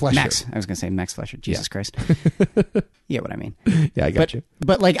 Max Fleischer. I was going to say Max Fleischer. Jesus Christ. You get what I mean. Yeah, I got you.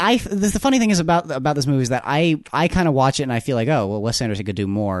 But like, the funny thing is about this movie is that I kind of watch it and I feel like, oh, well, Wes Anderson could do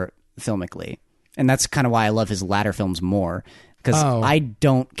more filmically. And that's kind of why I love his latter films more. Because I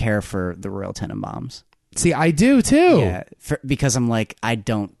don't care for the Royal Tenenbaums. See, I do too. Yeah, because I'm like, I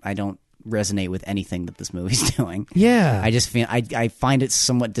don't resonate with anything that this movie's doing. Yeah. I just feel I find it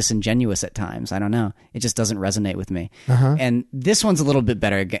somewhat disingenuous at times. I don't know. It just doesn't resonate with me. And this one's a little bit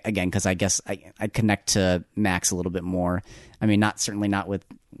better again because I guess I connect to Max a little bit more. I mean, certainly not with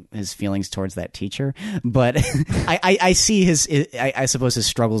his feelings towards that teacher, but I see I suppose his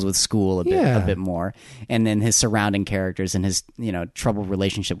struggles with school a bit more, and then his surrounding characters and his troubled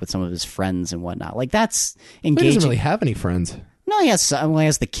relationship with some of his friends and whatnot. Like that's engaging. He doesn't really have any friends. No, he has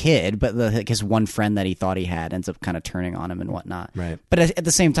the kid, but his one friend that he thought he had ends up kind of turning on him and whatnot. Right. But at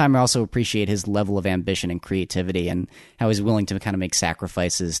the same time, I also appreciate his level of ambition and creativity and how he's willing to kind of make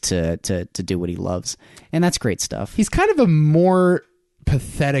sacrifices to do what he loves. And that's great stuff. He's kind of a more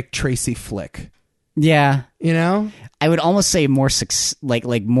pathetic Tracy Flick. Yeah. You know? I would almost say more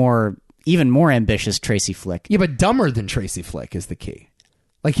even more ambitious Tracy Flick. Yeah, but dumber than Tracy Flick is the key.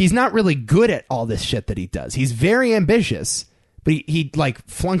 Like, he's not really good at all this shit that he does. He's very ambitious. But he like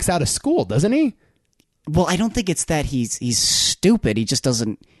flunks out of school, doesn't he? Well, I don't think it's that he's stupid. He just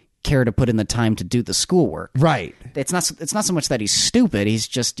doesn't care to put in the time to do the schoolwork. Right. It's not so much that he's stupid. He's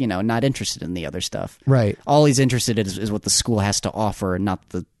just not interested in the other stuff. Right. All he's interested in is what the school has to offer, and not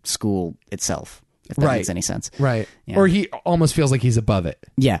the school itself. If that makes any sense. Right. Yeah. Or he almost feels like he's above it.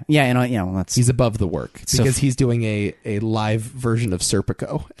 Yeah. Yeah. That's he's above the work because he's doing a live version of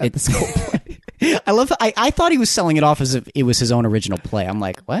Serpico at the school play. I love. I thought he was selling it off as if it was his own original play. I'm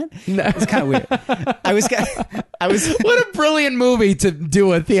like, what? No. It's kind of weird. I was. What a brilliant movie to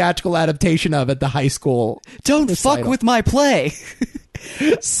do a theatrical adaptation of at the high school. Don't fuck with my play.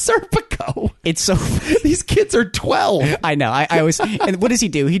 Serpico. It's so. These kids are 12. I know. I always. And what does he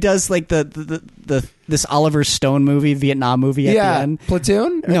do? He does like this Oliver Stone movie, Vietnam movie at the end.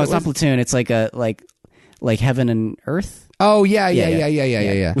 Platoon? No, it's not Platoon. It's like a like Heaven and Earth. Oh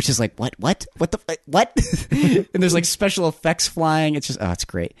yeah. Which is like what what? And there's like special effects flying. It's just it's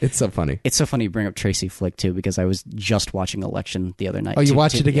great. It's so funny. It's so funny you bring up Tracy Flick too because I was just watching Election the other night. Oh, you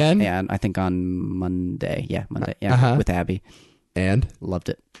watched it again? Yeah, I think on Monday. Yeah, Monday. Yeah, with Abby. And loved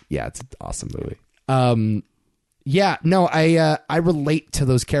it. Yeah, it's an awesome movie. Yeah, no, I relate to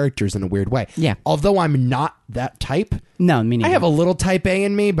those characters in a weird way. Yeah. Although I'm not that type. No, me neither. I have a little type A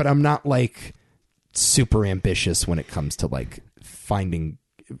in me, but I'm not like super ambitious when it comes to like finding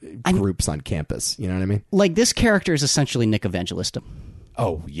groups on campus. You know what I mean? Like this character is essentially Nick Evangelista.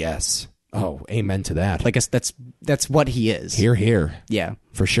 Oh, yes. Oh, amen to that. Like that's what he is. Here. Yeah.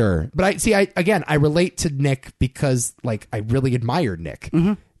 For sure. But I relate to Nick because like I really admired Nick.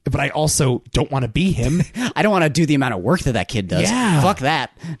 but I also don't want to be him. I don't want to do the amount of work that kid does. Yeah. Fuck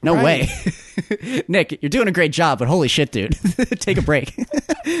that. No Right. way. Nick, you're doing a great job, but holy shit, dude. Take a break.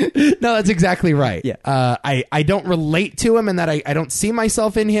 No, that's exactly right. Yeah. I don't relate to him, and that I don't see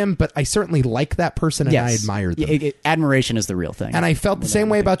myself in him, but I certainly like that person, and I admire them. Admiration is the real thing. And I felt the same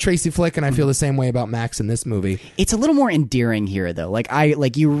way about Tracy Flick, and I feel the same way about Max in this movie. It's a little more endearing here, though.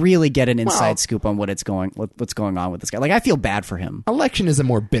 Like you really get an inside scoop on what's going on with this guy. Like, I feel bad for him. Election is a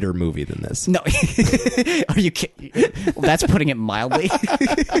more bitter movie than this. No, are you kidding? Well, that's putting it mildly.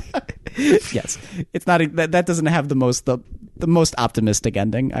 Yes, it's not. That doesn't have the most optimistic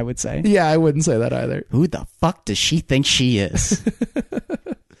ending, I would say. Yeah, I wouldn't say that either. Who the fuck does she think she is?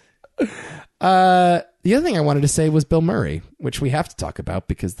 The other thing I wanted to say was Bill Murray, which we have to talk about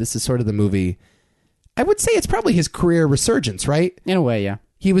because this is sort of the movie. I would say it's probably his career resurgence, right? In a way, yeah.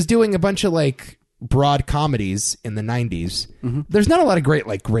 He was doing a bunch of like broad comedies in the 90s. Mm-hmm. There's not a lot of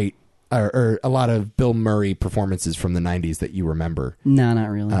great or a lot of Bill Murray performances from the 90s that you remember. No, not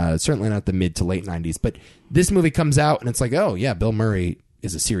really. Certainly not the mid to late 90s. But this movie comes out and it's like, oh, yeah, Bill Murray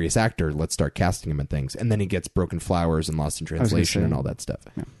is a serious actor. Let's start casting him in things. And then he gets Broken Flowers and Lost in Translation and all that stuff.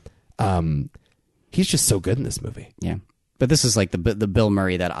 Yeah. He's just so good in this movie. Yeah. But this is like the Bill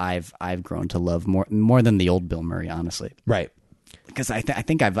Murray that I've grown to love more than the old Bill Murray, honestly. Right. Because I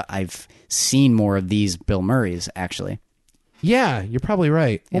think I've seen more of these Bill Murrays, actually. Yeah, you're probably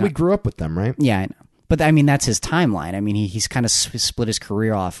right. Well, Yeah. we grew up with them, right? Yeah, I know. But I mean, that's his timeline. I mean, he's kind of split his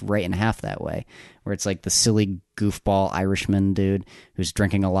career off right in half that way, where it's like the silly goofball Irishman dude who's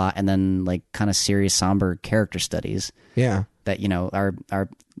drinking a lot, and then like kind of serious, somber character studies Yeah. that are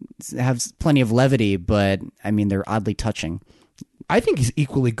have plenty of levity, but I mean, they're oddly touching. I think he's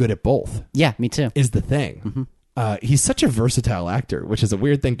equally good at both, Yeah, me too. is the thing. Mm-hmm. He's such a versatile actor, which is a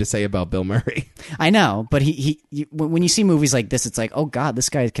weird thing to say about Bill Murray. I know, but he when you see movies like this, it's like, oh god, this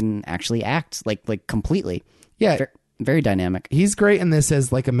guy can actually act like completely. Yeah. Very, very dynamic. He's great in this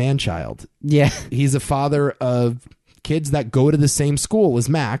as like a man-child. Yeah, He's a father of kids that go to the same school as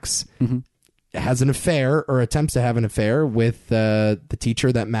Max, has an affair or attempts to have an affair with the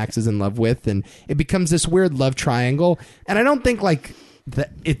teacher that Max is in love with, and it becomes this weird love triangle. And I don't think like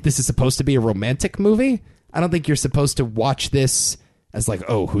this is supposed to be a romantic movie. I don't think you're supposed to watch this as like,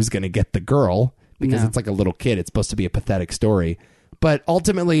 oh, who's going to get the girl? Because it's like a little kid. It's supposed to be a pathetic story. But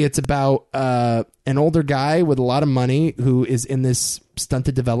ultimately, it's about an older guy with a lot of money who is in this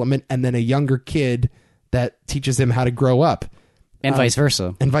stunted development, and then a younger kid that teaches him how to grow up. and vice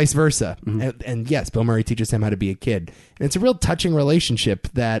versa. And vice versa. And yes, Bill Murray teaches him how to be a kid. And it's a real touching relationship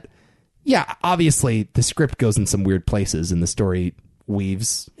that, yeah, obviously the script goes in some weird places and the story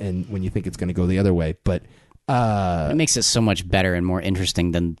weaves and when you think it's going to go the other way. But it makes it so much better and more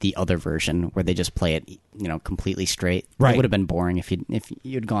interesting than the other version where they just play it, completely straight. Right. It would have been boring if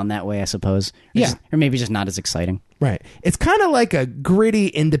you'd gone that way, I suppose. Yeah. Or maybe just not as exciting. right. It's kind of like a gritty,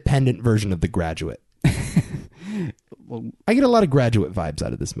 independent version of The Graduate. I get a lot of Graduate vibes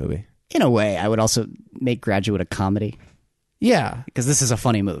out of this movie. In a way, I would also make Graduate a comedy Yeah. because this is a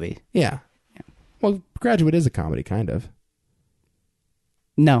funny movie. Yeah. Well, Graduate is a comedy, kind of.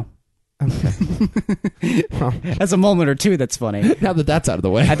 No. Well, That's a moment or two that's funny. now that that's out of the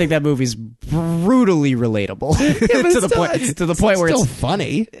way. I think that movie's brutally relatable to the point where still it's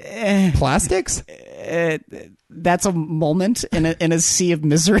funny. Plastics? that's a moment in a sea of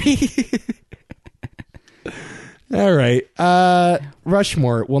misery. All right.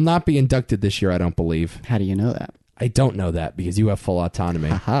 Rushmore will not be inducted this year, I don't believe. How do you know that? I don't know that because you have full autonomy.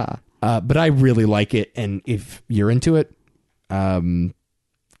 Aha. But I really like it, and if you're into it,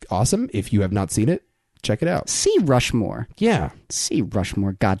 awesome. If you have not seen it, check it out. See Rushmore. Yeah. See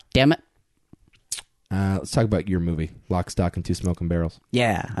Rushmore. God damn it. Let's talk about your movie, Lock, Stock, and Two Smoking Barrels.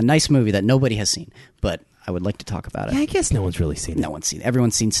 Yeah, a nice movie that nobody has seen, but I would like to talk about it. Yeah, I guess no one's really seen it. No one's seen it.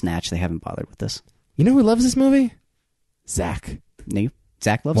 Everyone's seen Snatch. They haven't bothered with this. You know who loves this movie? Zach. No,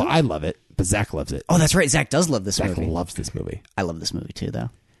 Zach loves Well, it? I love it, but Zach loves it. Oh, that's right. Zach does love this Zach movie. loves this movie. I love this movie too, though.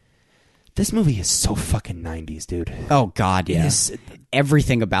 This movie is so fucking 90s, dude. Oh, God, yeah. Yes.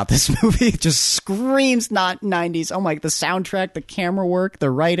 Everything about this movie just screams not 90s. Oh, my, the soundtrack, the camera work, the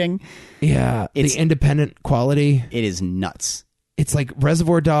writing. Yeah, It's- the independent quality. It is nuts. It's like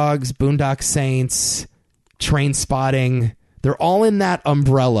Reservoir Dogs, Boondock Saints, Train Spotting. They're all in that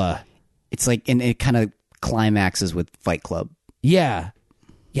umbrella. It's like, and it kind of climaxes with Fight Club. Yeah.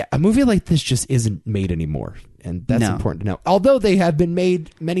 Yeah, a movie like this just isn't made anymore, and that's No. important to know. Although they have been made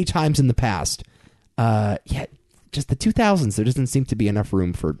many times in the past. Yeah, just the 2000s, there doesn't seem to be enough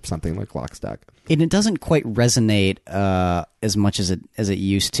room for something like Lock, Stock. And it doesn't quite resonate as much as it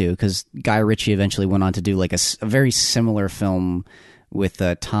used to, because Guy Ritchie eventually went on to do like a very similar film with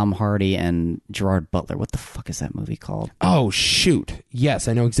Tom Hardy and Gerard Butler. What the fuck is that movie called? Oh, shoot. Yes,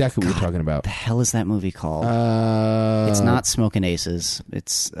 I know exactly what you're talking about. What the hell is that movie called? It's not Smoking Aces.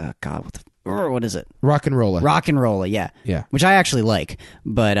 It's, God, what is it? Rock and Rolla. Rock and Rolla, yeah. Yeah. Which I actually like,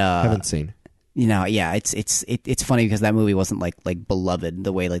 but... Haven't seen. You know, yeah, it's funny because that movie wasn't like beloved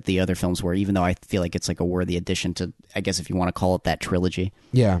the way like the other films were, even though I feel like it's like a worthy addition to, I guess if you want to call it that trilogy.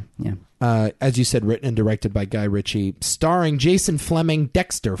 Yeah. Yeah. As you said, written and directed by Guy Ritchie, starring Jason Fleming,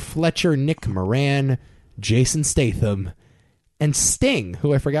 Dexter Fletcher, Nick Moran, Jason Statham, and Sting,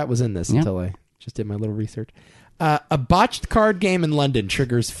 who I forgot was in this until I just did my little research. A botched card game in London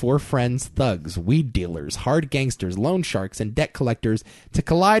triggers 4 friends, thugs, weed dealers, hard gangsters, loan sharks, and debt collectors to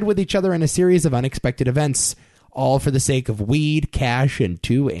collide with each other in a series of unexpected events, all for the sake of weed, cash, and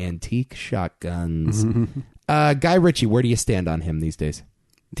 2 antique shotguns. Guy Ritchie, where do you stand on him these days?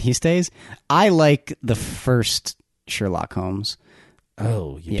 These days? I like the first Sherlock Holmes.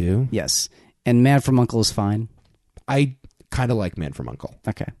 Oh, you do? Yes. And Man from U.N.C.L.E. is fine. I kind of like Man from U.N.C.L.E.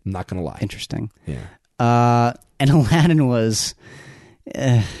 Okay. I'm not going to lie. Interesting. Yeah. And Aladdin was...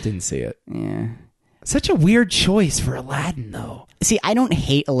 Didn't see it. Yeah. Such a weird choice for Aladdin, though. See, I don't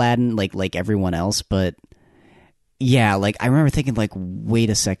hate Aladdin like everyone else, but yeah, like I remember thinking like, wait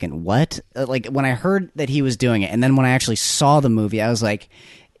a second, what? Like when I heard that he was doing it, and then when I actually saw the movie, I was like,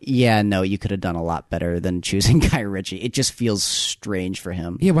 yeah, no, you could have done a lot better than choosing Guy Ritchie. It just feels strange for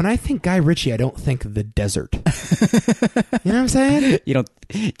him. Yeah, when I think Guy Ritchie, I don't think the desert. You know what I'm saying? You don't?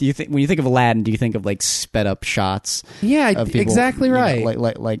 Do you think when you think of Aladdin, do you think of like sped up shots? Yeah, of people, exactly right. You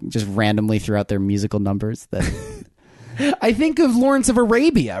know, like just randomly throughout their musical numbers. That I think of Lawrence of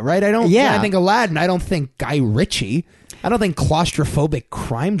Arabia, right? I don't. Yeah. When I think Aladdin, I don't think Guy Ritchie. I don't think claustrophobic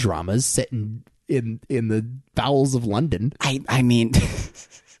crime dramas set in the bowels of London. I mean.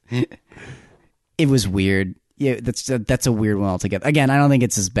 It was weird. Yeah, that's a weird one altogether. Again, I don't think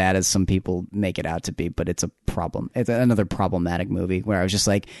it's as bad as some people make it out to be, but it's a problem. It's another problematic movie where I was just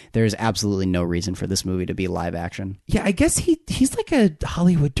like, there's absolutely no reason for this movie to be live action. Yeah, I guess he's like a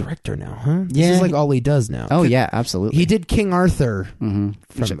Hollywood director now, huh? Yeah, this is like all he does now. Oh yeah, absolutely. He did King Arthur from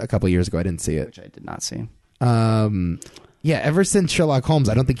a couple years ago. I didn't see it, which I did not see. Yeah, ever since Sherlock Holmes,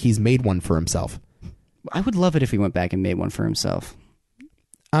 I don't think he's made one for himself. I would love it if he went back and made one for himself.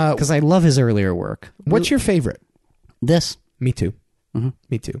 Because I love his earlier work. What's your favorite? This. Me too.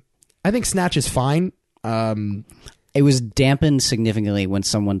 Me too. I think Snatch is fine. It was dampened significantly when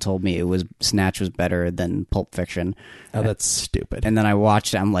someone told me Snatch was better than Pulp Fiction. Oh, that's stupid. And then I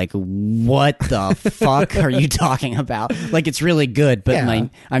watched it. I'm like, what the fuck are you talking about? Like, it's really good, but Yeah.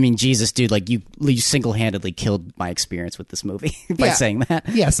 I mean, Jesus, dude, like you single-handedly killed my experience with this movie by saying that.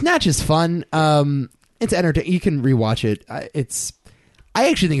 Yeah, Snatch is fun. It's entertaining. You can rewatch it. I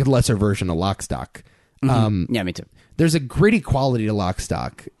actually think it's a lesser version of Lock, Stock. Yeah, me too. There's a gritty quality to Lock,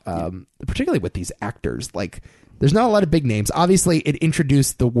 Stock, particularly with these actors. Like, there's not a lot of big names. Obviously, it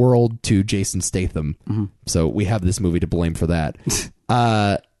introduced the world to Jason Statham, so we have this movie to blame for that.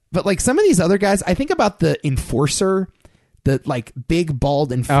 But like some of these other guys, I think about the Enforcer, the like big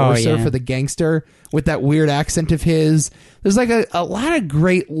bald enforcer for the gangster with that weird accent of his. There's like a lot of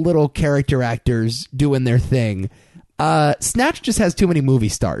great little character actors doing their thing. Snatch just has too many movie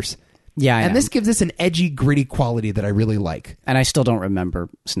stars. Yeah, and this gives us an edgy, gritty quality that I really like. And I still don't remember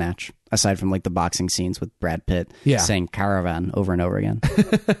Snatch, aside from like the boxing scenes with Brad Pitt saying "caravan" over and over again.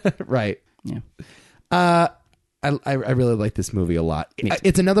 Right. Yeah. I really like this movie a lot.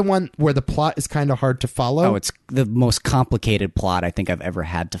 It's another one where the plot is kind of hard to follow. Oh, it's the most complicated plot I think I've ever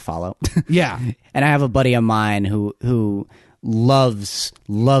had to follow. Yeah. And I have a buddy of mine who loves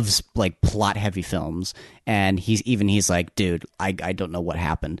like plot heavy films, and he's like, dude, I don't know what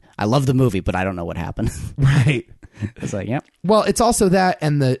happened. I love the movie, but I don't know what happened. Right. It's like, yep. Well, it's also that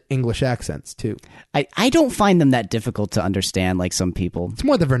and the English accents too. I don't find them that difficult to understand like some people. It's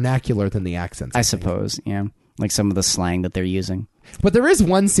more the vernacular than the accents, I suppose. Yeah, like some of the slang that they're using. But there is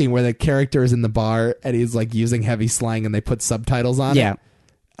one scene where the character is in the bar and he's like using heavy slang and they put subtitles on it.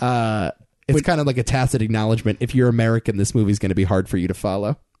 It's kind of like a tacit acknowledgement. If you're American, this movie's going to be hard for you to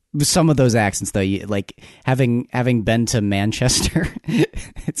follow. Some of those accents, though, like having been to Manchester,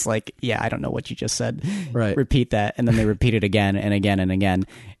 it's like, yeah, I don't know what you just said. Right. Repeat that, and then they repeat it again and again and again,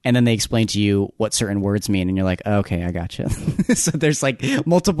 and then they explain to you what certain words mean, and you're like, oh, okay, I gotcha. So there's like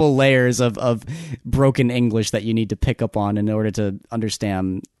multiple layers of broken English that you need to pick up on in order to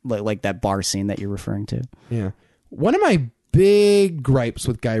understand like that bar scene that you're referring to. Yeah. One of my big gripes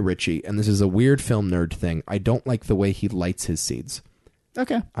with Guy Ritchie, and this is a weird film nerd thing, I don't like the way he lights his scenes.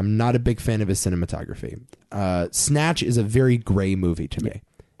 Okay. I'm not a big fan of his cinematography. Snatch is a very gray movie to me.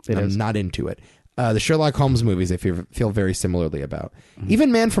 I'm not into it. The Sherlock Holmes movies I feel very similarly about.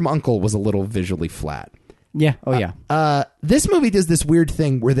 Even Man from U.N.C.L.E. was a little visually flat. Yeah. Oh, yeah. This movie does this weird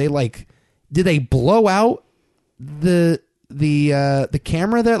thing where they do they blow out the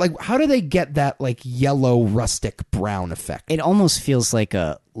camera there? Like, how do they get that like yellow rustic brown effect? It almost feels like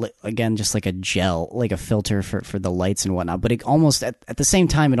again, just like a gel, like a filter for the lights and whatnot. But it almost at the same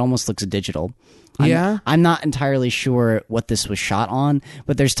time, it almost looks digital. I'm not entirely sure what this was shot on,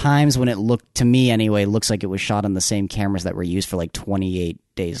 but there's times when it looked, to me anyway, looks like it was shot on the same cameras that were used for like 28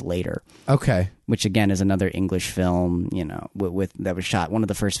 Days Later. Okay. Which again is another English film, with that was shot, one of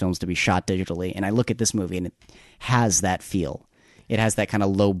the first films to be shot digitally. And I look at this movie and it has that feel. It has that kind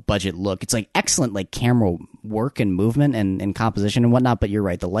of low budget look. It's like excellent like camera work and movement and composition and whatnot. But you're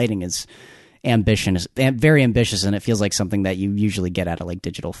right, the lighting is very ambitious, and it feels like something that you usually get out of like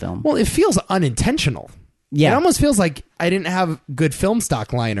digital film. Well, it feels unintentional. Yeah, it almost feels like I didn't have good film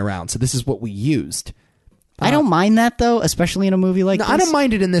stock lying around, so this is what we used. I don't mind that though, especially in a movie like this. I don't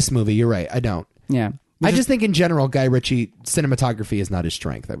mind it in this movie. You're right. I don't. Yeah, I just think in general, Guy Ritchie cinematography is not his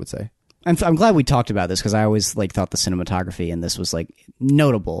strength, I would say. I'm glad we talked about this because I always like thought the cinematography in this was like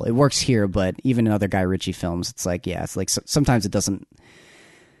notable. It works here, but even in other Guy Ritchie films, it's like sometimes it doesn't.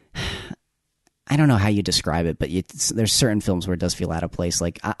 I don't know how you describe it, but there's certain films where it does feel out of place.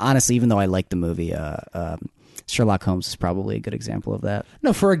 Like honestly, even though I like the movie, Sherlock Holmes is probably a good example of that.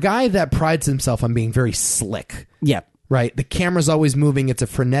 No, for a guy that prides himself on being very slick. Yeah. Right? The camera's always moving. It's a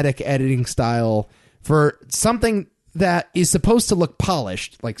frenetic editing style. For something that is supposed to look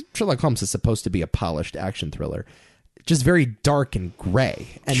polished, like Sherlock Holmes is supposed to be a polished action thriller, just very dark and gray.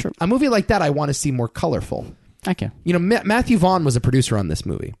 And sure. A movie like that I want to see more colorful. Okay. Matthew Vaughn was a producer on this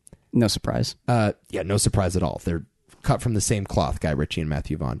movie. No surprise. Yeah, no surprise at all. They're cut from the same cloth, Guy Ritchie and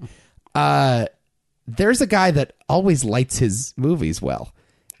Matthew Vaughn. There's a guy that always lights his movies well.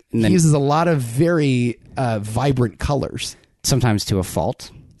 He uses a lot of very vibrant colors. Sometimes to a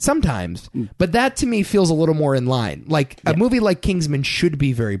fault. Sometimes. But that to me feels a little more in line. Like a movie like Kingsman should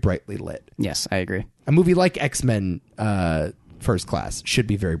be very brightly lit. Yes, I agree. A movie like X-Men First Class should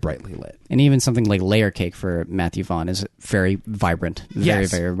be very brightly lit. And even something like Layer Cake for Matthew Vaughn is very vibrant. Very,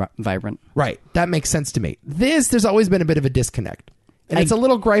 yes. very vibrant. Right. That makes sense to me. There's always been a bit of a disconnect. And it's a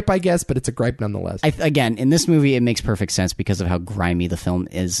little gripe, I guess, but it's a gripe nonetheless. Again, in this movie, it makes perfect sense because of how grimy the film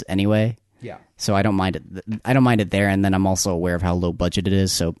is anyway. Yeah. So I don't mind it. I don't mind it there, and then I'm also aware of how low budget it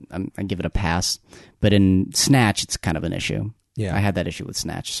is, so I give it a pass. But in Snatch, it's kind of an issue. Yeah. I had that issue with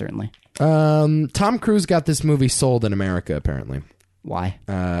Snatch, certainly. Tom Cruise got this movie sold in America, apparently. Why?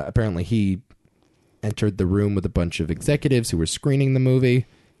 Apparently he entered the room with a bunch of executives who were screening the movie,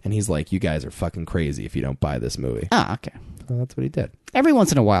 and he's like, you guys are fucking crazy if you don't buy this movie. Ah, okay. So that's what he did. Every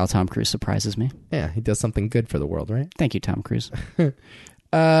once in a while, Tom Cruise surprises me. Yeah, he does something good for the world, right? Thank you, Tom Cruise. They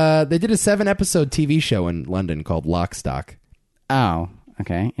did a 7-episode TV show in London called Lock, Stock. Oh,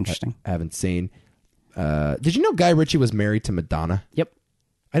 okay. Interesting. I haven't seen. Did you know Guy Ritchie was married to Madonna? Yep.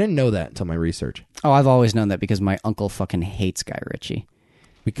 I didn't know that until my research. Oh, I've always known that because my uncle fucking hates Guy Ritchie.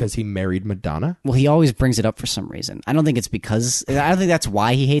 Because he married Madonna? Well, he always brings it up for some reason. I don't think that's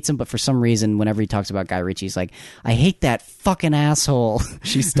why he hates him, but for some reason, whenever he talks about Guy Ritchie, he's like, I hate that fucking asshole.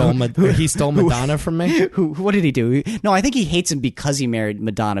 He stole Madonna from me? What did he do? No, I think he hates him because he married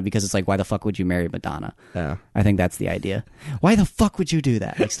Madonna, because it's like, why the fuck would you marry Madonna? Yeah. I think that's the idea. Why the fuck would you do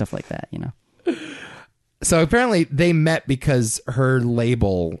that? Like stuff like that, you know? So apparently they met because her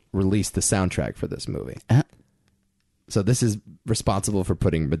label released the soundtrack for this movie. So this is responsible for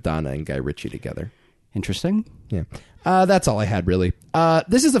putting Madonna and Guy Ritchie together. Interesting. Yeah. That's all I had, really.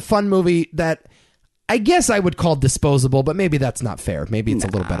 This is a fun movie that I guess I would call disposable, but maybe that's not fair. Maybe it's a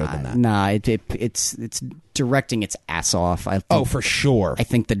little better than that. Nah, it's directing its ass off. For sure. I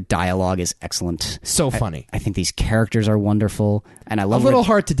think the dialogue is excellent. So funny. I think these characters are wonderful, and I love a little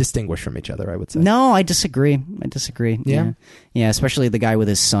hard to distinguish from each other, I would say. No, I disagree. Yeah? Yeah, especially the guy with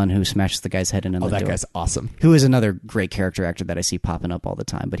his son who smashes the guy's head in the door. That guy's awesome. Who is another great character actor that I see popping up all the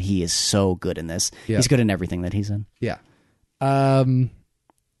time, but he is so good in this. Yeah. He's good in everything that he's in. Yeah.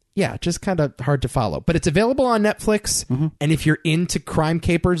 Yeah, just kind of hard to follow. But it's available on Netflix, and if you're into crime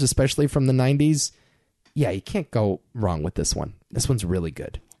capers, especially from the 90s, yeah, you can't go wrong with this one. This one's really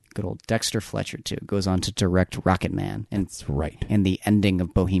good. Good old Dexter Fletcher, too. Goes on to direct Rocket Man. And that's right. And the ending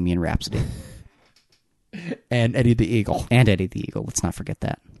of Bohemian Rhapsody. And Eddie the Eagle. And Eddie the Eagle. Let's not forget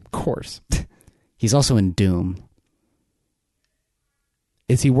that. Of course. He's also in Doom.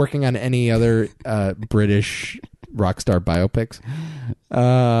 Is he working on any other British rock star biopics?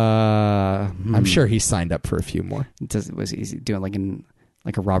 I'm sure he's signed up for a few more. Was he doing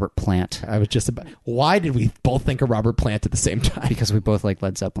like a Robert Plant? I was just about. Why did we both think of Robert Plant at the same time? Because we both like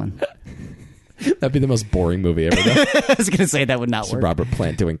Led Zeppelin. That'd be the most boring movie ever. Though. I was gonna say that would not work. Robert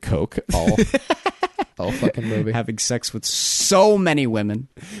Plant doing coke all fucking movie. Having sex with so many women.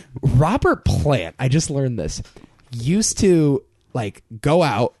 Robert Plant, I just learned this, used to like go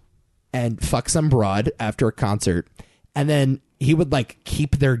out and fuck some broad after a concert, and then he would like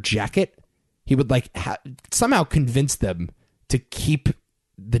keep their jacket. He would like somehow convince them to keep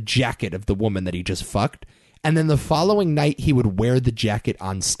the jacket of the woman that he just fucked. And then the following night, he would wear the jacket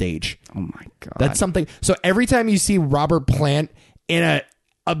on stage. Oh my God. That's something. So every time you see Robert Plant in a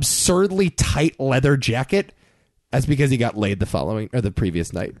absurdly tight leather jacket, that's because he got laid the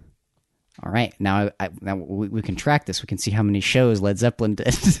previous night. All right. Now, now we can track this. We can see how many shows Led Zeppelin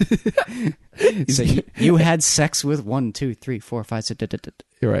did. So you had sex with 1, 2, 3, 4, 5, 6.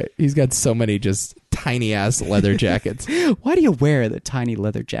 You're right. He's got so many just tiny ass leather jackets. Why do you wear the tiny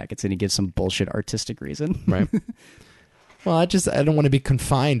leather jackets? And he gives some bullshit artistic reason. Right. Well, I don't want to be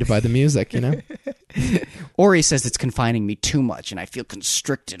confined by the music, you know? Or he says it's confining me too much and I feel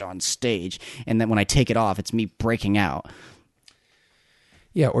constricted on stage. And then when I take it off, it's me breaking out.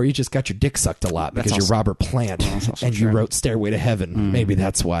 Yeah, or you just got your dick sucked a lot because you're Robert Plant and you wrote Stairway to Heaven. Maybe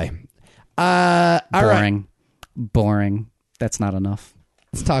that's why. All right. Boring. That's not enough.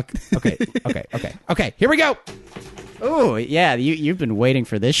 Let's talk. Okay. Here we go. Oh, yeah. You've been waiting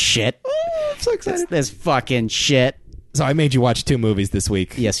for this shit. Oh, I'm so excited. This fucking shit. So I made you watch 2 movies this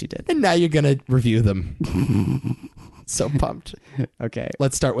week. Yes, you did. And now you're going to review them. So pumped. Okay.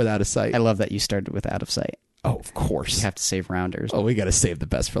 Let's start with Out of Sight. I love that you started with Out of Sight. Oh, of course. You have to save rounders. Oh, we got to save the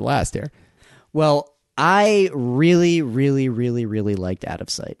best for last here. Well, I really, really, really, really liked Out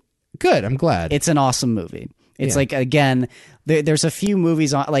of Sight. Good. I'm glad. It's an awesome movie. It's like, again, there's a few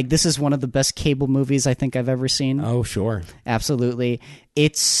movies on, like, this is one of the best cable movies I think I've ever seen. Oh, sure. Absolutely.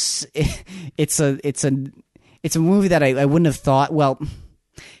 It's a movie that I wouldn't have thought, well,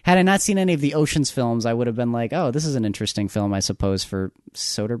 had I not seen any of the Ocean's films, I would have been like, oh, this is an interesting film, I suppose, for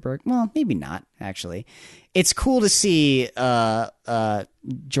Soderbergh. Well, maybe not, actually. It's cool to see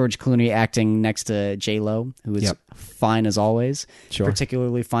George Clooney acting next to J-Lo, who is fine as always. Sure.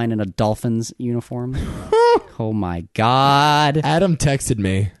 Particularly fine in a Dolphins uniform. Oh, my God. Adam texted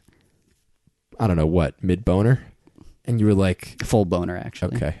me, I don't know what, mid-boner? And you were like... Full boner,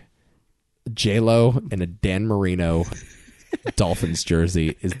 actually. Okay. J-Lo in a Dan Marino Dolphins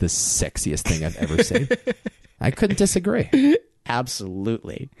jersey is the sexiest thing I've ever seen. I couldn't disagree.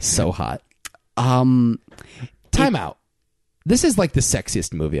 Absolutely. So hot. Time out. This is like the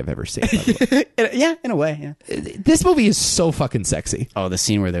sexiest movie I've ever seen. By the way. Yeah, in a way, yeah. This movie is so fucking sexy. Oh, the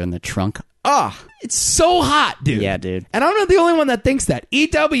scene where they're in the trunk. It's so hot, dude. Yeah, dude. And I'm not the only one that thinks that.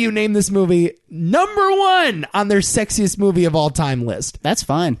 EW named this movie #1 on their sexiest movie of all time list. That's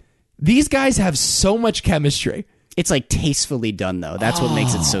fine. These guys have so much chemistry. It's like tastefully done, though. That's what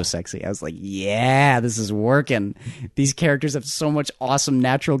makes it so sexy. I was like, yeah, this is working. These characters have so much awesome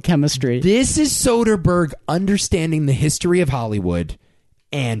natural chemistry. This is Soderbergh understanding the history of Hollywood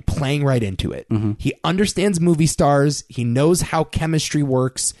and playing right into it. Mm-hmm. He understands movie stars. He knows how chemistry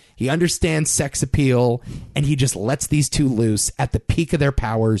works. He understands sex appeal. And he just lets these two loose at the peak of their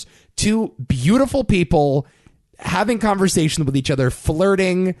powers. Two beautiful people having conversations with each other,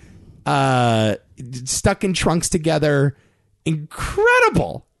 flirting, stuck in trunks together.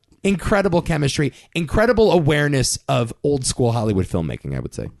 Incredible chemistry, incredible awareness of old school Hollywood filmmaking, I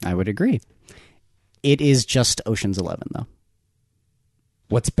would say. I would agree. It is just Ocean's 11, though.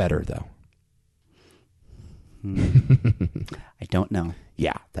 What's better, though? I don't know.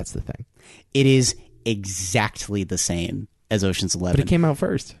 Yeah, that's the thing. It is exactly the same as Ocean's 11. But it came out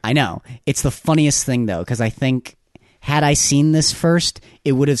first. I know. It's the funniest thing, though, because I think had I seen this first,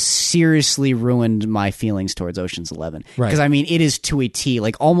 it would have seriously ruined my feelings towards Ocean's 11. Right. Because, I mean, it is to a T,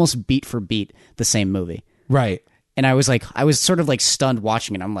 like almost beat for beat, the same movie. Right. And I was sort of like stunned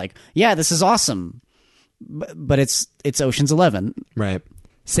watching it. I'm like, yeah, this is awesome. But it's Ocean's 11. Right.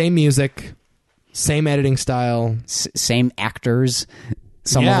 Same music, same editing style. Same actors.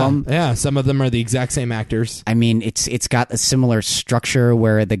 Some of them. Yeah, some of them are the exact same actors. I mean, it's got a similar structure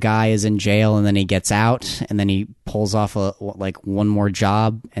where the guy is in jail and then he gets out and then he pulls off one more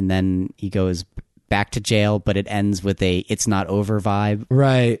job and then he goes back to jail, but it ends with a "it's not over" vibe.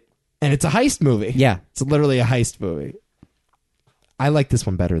 Right. And it's a heist movie. Yeah. It's literally a heist movie. I like this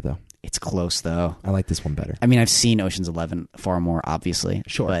one better, though. It's close, though. I like this one better. I mean, I've seen Ocean's 11 far more, obviously.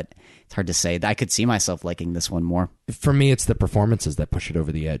 Sure. But it's hard to say. I could see myself liking this one more. For me, it's the performances that push it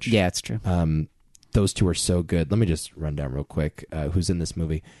over the edge. Yeah, it's true. Those two are so good. Let me just run down real quick who's in this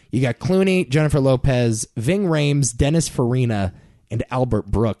movie. You got Clooney, Jennifer Lopez, Ving Rhames, Dennis Farina, and Albert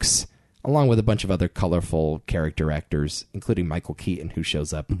Brooks. along with a bunch of other colorful character actors, including Michael Keaton, who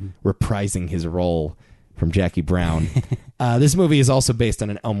shows up reprising his role from Jackie Brown. This movie is also based on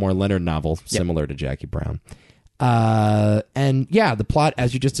an Elmore Leonard novel similar to Jackie Brown. And yeah, the plot,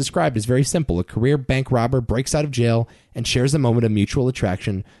 as you just described, is very simple. A career bank robber breaks out of jail and shares a moment of mutual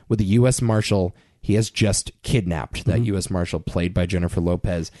attraction with a U.S. Marshal he has just kidnapped. That U.S. Marshal played by Jennifer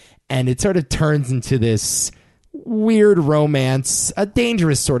Lopez. And it sort of turns into this weird romance, a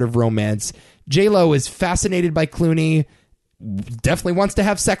dangerous sort of romance. J-Lo is fascinated by Clooney, definitely wants to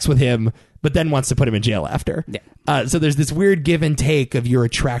have sex with him, but then wants to put him in jail after. Yeah. So there's this weird give and take of your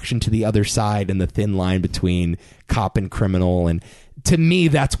attraction to the other side and the thin line between cop and criminal. And to me,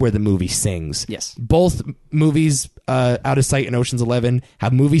 that's where the movie sings. Yes. Both movies, Out of Sight and Ocean's 11,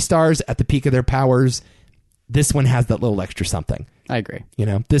 have movie stars at the peak of their powers. This one has that little extra something. I agree. You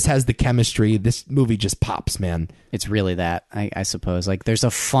know, this has the chemistry. This movie just pops, man. It's really that, I suppose. Like, there's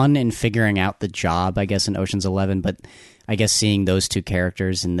a fun in figuring out the job, I guess, in Ocean's 11, but I guess seeing those two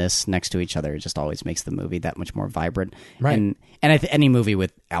characters in this next to each other just always makes the movie that much more vibrant. Right. And any movie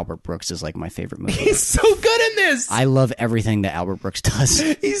with Albert Brooks is like my favorite movie. He's so good in this. I love everything that Albert Brooks does.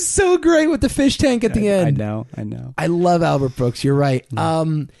 He's so great with the fish tank at the end. I know. I love Albert Brooks. You're right.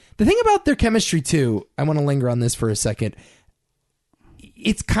 The thing about their chemistry, too, I want to linger on this for a second.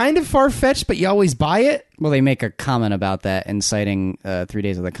 It's kind of far-fetched, but you always buy it. Well, they make a comment about that in citing 3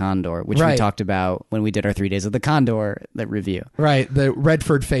 Days of the Condor, which we talked about when we did our 3 Days of the Condor review. Right, the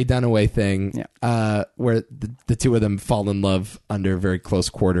Redford Faye Dunaway thing, Yeah. where the two of them fall in love under very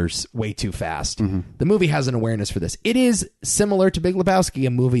close quarters way too fast. The movie has an awareness for this. It is similar to Big Lebowski, a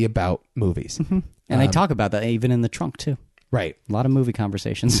movie about movies. And they talk about that even in the trunk, too. Right. A lot of movie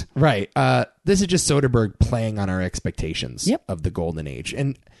conversations. Right. This is just Soderbergh playing on our expectations Yep. of the golden age.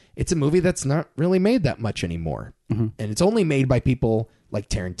 And it's a movie that's not really made that much anymore. And it's only made by people like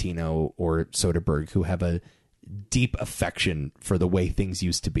Tarantino or Soderbergh who have a deep affection for the way things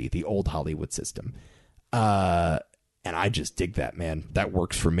used to be, the old Hollywood system. And I just dig that, man. That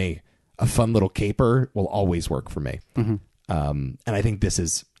works for me. A fun little caper will always work for me. And I think this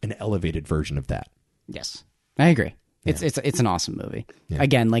is an elevated version of that. Yes, I agree. It's an awesome movie. Yeah.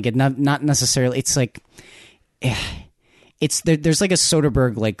 Again, like it not necessarily. It's like it's there's like a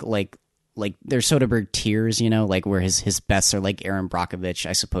Soderbergh like there's Soderbergh tiers, you know, like where his bests are like Aaron Brockovich,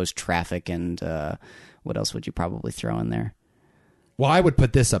 I suppose, Traffic, and what else would you probably throw in there? Well, I would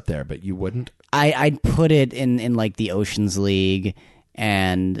put this up there, but you wouldn't. I'd put it in like the Ocean's League,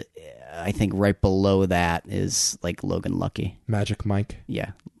 and I think right below that is like Logan Lucky. Magic Mike.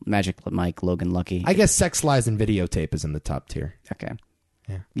 Yeah, Magic Mike, Logan Lucky. I guess Sex, Lies, and Videotape is in the top tier. Okay.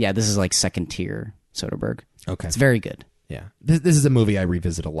 Yeah, this is like second tier Soderbergh. Okay. It's very good. Yeah. This is a movie I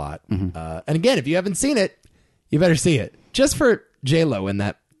revisit a lot. And again, if you haven't seen it, you better see it. Just for J-Lo in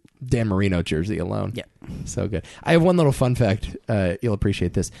that Dan Marino jersey alone. Yeah. So good. I have one little fun fact. You'll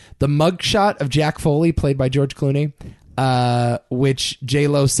appreciate this. The mugshot of Jack Foley, played by George Clooney, which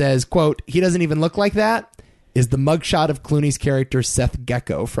J-Lo says, quote, "He doesn't even look like that," is the mugshot of Clooney's character Seth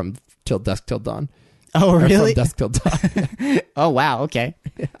Gecko from Till Dusk Till Dawn. Oh, really? From Dusk Till Dawn. Oh, wow. Okay.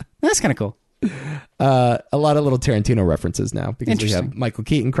 Yeah. That's kind of cool. A lot of little Tarantino references now because we have Michael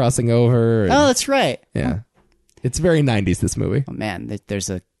Keaton crossing over. Oh, that's right. Yeah. It's very 90s, this movie. Oh, man. There's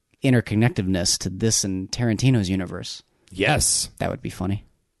a interconnectedness to this and Tarantino's universe. Yes. That would be funny.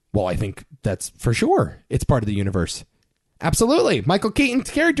 Well, I think that's for sure. It's part of the universe. Absolutely. Michael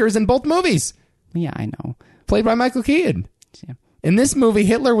Keaton's character is in both movies. Yeah, I know. Played by Michael Keaton. Yeah. In this movie,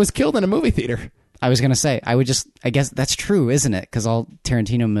 Hitler was killed in a movie theater. I was going to say, I guess that's true, isn't it? Because all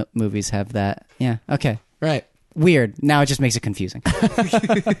Tarantino movies have that. Yeah, okay. Right. Weird. Now it just makes it confusing.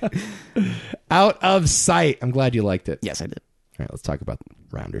 Out of Sight. I'm glad you liked it. Yes, I did. All right, let's talk about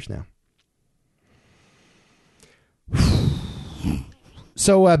Rounders now.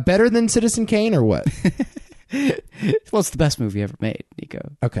 So, better than Citizen Kane or what? Well, it's the best movie ever made,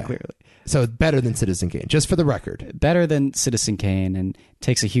 Nico. Okay. Clearly. So, better than Citizen Kane, just for the record. Better than Citizen Kane, and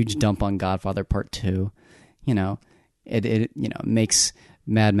takes a huge dump on Godfather Part 2. You know, it makes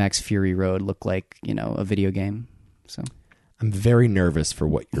Mad Max Fury Road look like, you know, a video game. So I'm very nervous for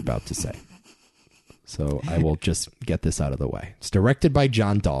what you're about to say. So I will just get this out of the way. It's directed by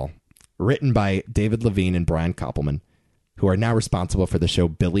John Dahl, written by David Levine and Brian Koppelman, who are now responsible for the show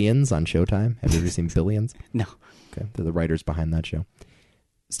Billions on Showtime. Have you ever seen Billions? No. Okay, they're the writers behind that show.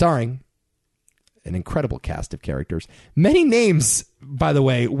 Starring an incredible cast of characters. Many names, by the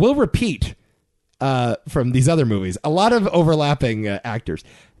way, will repeat from these other movies. A lot of overlapping actors.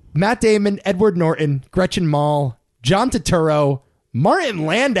 Matt Damon, Edward Norton, Gretchen Mol, John Turturro, Martin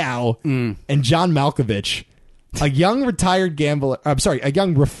Landau, and John Malkovich. A young reformed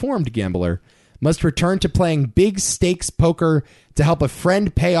gambler must return to playing big stakes poker to help a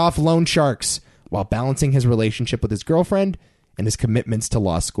friend pay off loan sharks while balancing his relationship with his girlfriend and his commitments to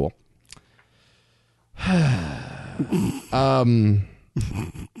law school. I'm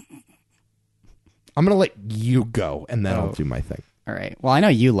going to let you go, and then I'll do my thing. All right. Well, I know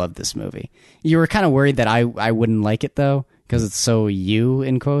you love this movie. You were kind of worried that I wouldn't like it, though, because it's so you,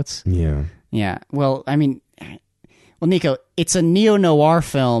 in quotes. Yeah. Yeah. Well, I mean, Nico, it's a neo-noir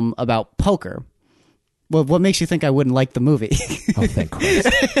film about poker. Well, what makes you think I wouldn't like the movie? Oh, thank Christ.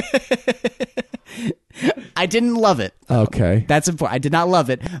 I didn't love it. Okay. That's important. I did not love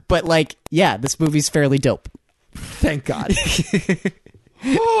it. But, like, yeah, this movie's fairly dope. Thank God.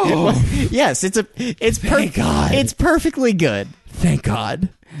 Oh. Yes, Thank God. It's perfectly good. Thank God.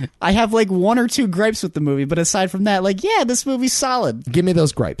 I have like one or two gripes with the movie, but aside from that, like, yeah, this movie's solid. Give me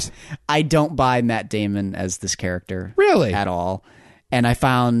those gripes. I don't buy Matt Damon as this character. Really? At all. And I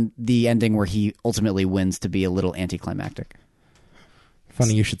found the ending where he ultimately wins to be a little anticlimactic.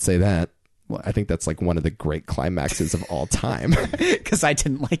 Funny you should say that. What? I think that's like one of the great climaxes of all time. Because I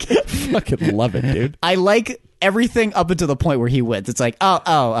didn't like it. Fucking love it, dude. I like everything up until the point where he wins. It's like,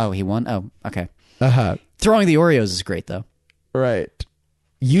 oh, he won? Oh, okay. Uh-huh. Throwing the Oreos is great, though. Right.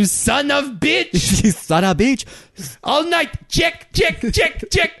 You son of bitch! You son of a bitch! All night, check.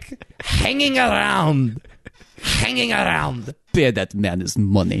 Hanging around. Pay that man his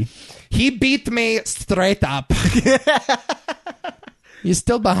money. He beat me straight up. You're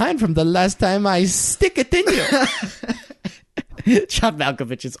still behind from the last time I stick it in you. John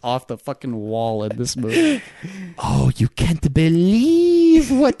Malkovich is off the fucking wall in this movie. Oh, you can't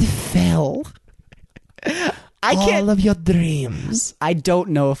believe what fell. All of your dreams. I don't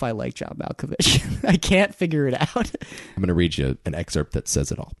know if I like John Malkovich. I can't figure it out. I'm going to read you an excerpt that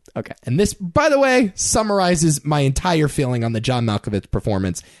says it all. Okay. And this, by the way, summarizes my entire feeling on the John Malkovich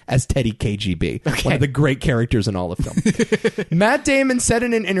performance as Teddy KGB, one of the great characters in all of film. Matt Damon said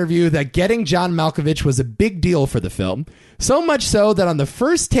in an interview that getting John Malkovich was a big deal for the film, so much so that on the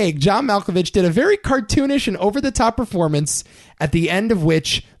first take, John Malkovich did a very cartoonish and over-the-top performance, at the end of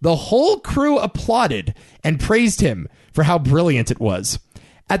which the whole crew applauded and praised him for how brilliant it was.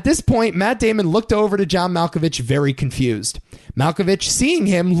 At this point, Matt Damon looked over to John Malkovich very confused. Malkovich, seeing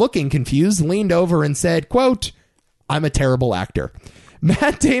him looking confused, leaned over and said, quote, "I'm a terrible actor."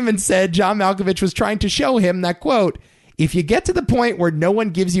 Matt Damon said John Malkovich was trying to show him that, quote, "If you get to the point where no one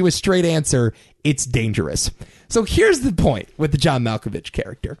gives you a straight answer, it's dangerous." So here's the point with the John Malkovich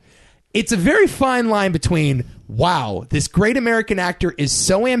character. It's a very fine line between, wow, this great American actor is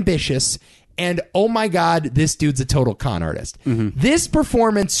so ambitious, and oh my God, this dude's a total con artist. This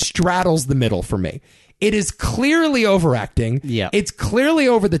performance straddles the middle for me. It is clearly overacting. Yeah. It's clearly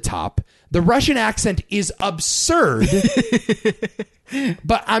over the top. The Russian accent is absurd,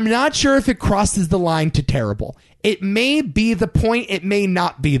 but I'm not sure if it crosses the line to terrible. It may be the point. It may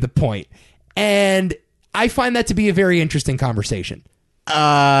not be the point. And I find that to be a very interesting conversation.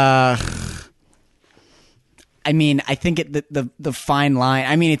 I mean, I think the fine line.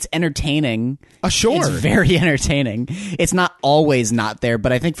 I mean, it's entertaining. Sure. It's very entertaining. It's not always not there,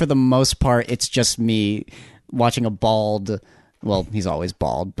 but I think for the most part, it's just me watching a bald. Well, he's always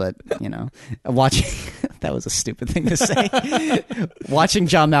bald, but you know, watching. That was a stupid thing to say. Watching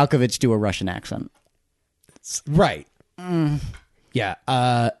John Malkovich do a Russian accent. Right. Yeah.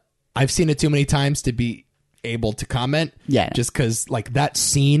 I've seen it too many times to be able to comment. Yeah. Just because, like, that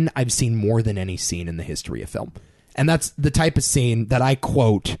scene, I've seen more than any scene in the history of film. And that's the type of scene that I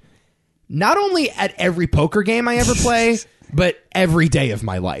quote not only at every poker game I ever play, but every day of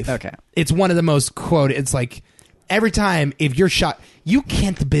my life. Okay. It's one of the most quoted. It's like every time if you're shot, you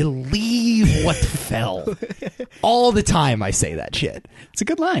can't believe what fell. All the time I say that shit. It's a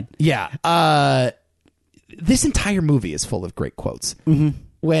good line. Yeah. This entire movie is full of great quotes.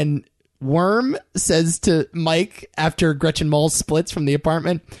 When Worm says to Mike after Gretchen Mol splits from the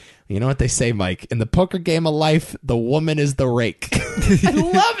apartment, "You know what they say, Mike? In the poker game of life, the woman is the rake." I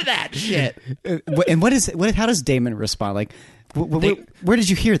love that shit. And how does Damon respond? Like, where did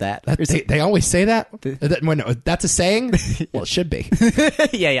you hear that? They always say that? No, that's a saying? Well, it should be.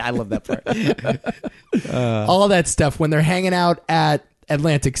 Yeah, I love that part. All of that stuff when they're hanging out at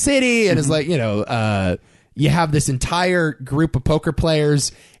Atlantic City and it's like, you know, you have this entire group of poker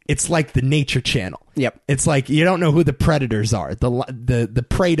players. It's like the Nature Channel. Yep. It's like you don't know who the predators are. The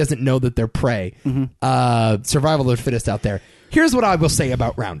prey doesn't know that they're prey. Survival of the fittest out there. Here's what I will say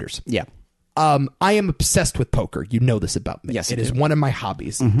about Rounders. Yeah. I am obsessed with poker. You know this about me. Yes, it is one of my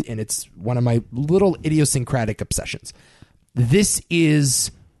hobbies, and it's one of my little idiosyncratic obsessions. This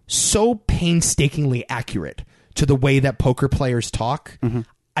is so painstakingly accurate to the way that poker players talk,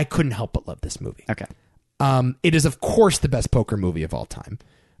 I couldn't help but love this movie. Okay. It is, of course, the best poker movie of all time.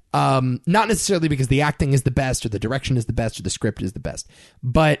 Not necessarily because the acting is the best or the direction is the best or the script is the best,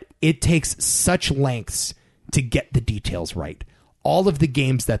 but it takes such lengths to get the details right. All of the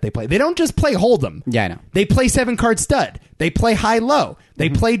games that they play, they don't just play Hold'em. Yeah, I know. They play 7-card stud. They play high-low. They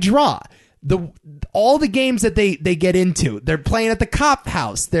play draw. All the games that they get into, they're playing at the cop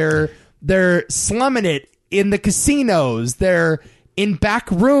house. They're slumming it in the casinos. They're in back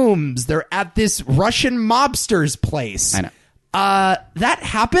rooms. They're at this Russian mobster's place. I know. That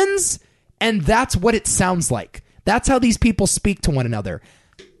happens, and that's what it sounds like. That's how these people speak to one another.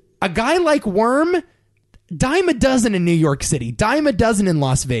 A guy like Worm, dime a dozen in New York City, dime a dozen in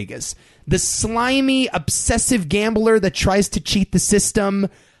Las Vegas. The slimy, obsessive gambler that tries to cheat the system.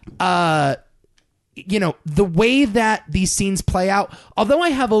 You know, the way that these scenes play out, although I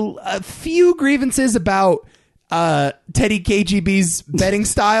have a few grievances about Teddy KGB's betting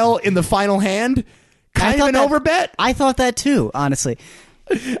style in the final hand, kind of an overbet. I thought that too, honestly.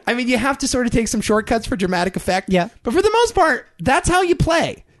 I mean, you have to sort of take some shortcuts for dramatic effect. Yeah. But for the most part, that's how you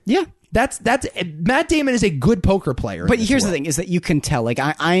play. Yeah. That's Matt Damon is a good poker player. But here's the thing: is that you can tell. Like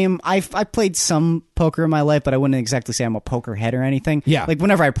I've played some poker in my life, but I wouldn't exactly say I'm a poker head or anything. Yeah. Like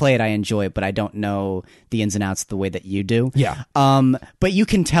whenever I play it, I enjoy it, but I don't know the ins and outs the way that you do. Yeah. But you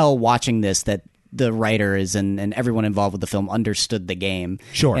can tell watching this that the writers and everyone involved with the film understood the game.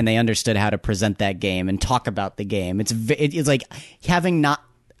 Sure. And they understood how to present that game and talk about the game. It's like having not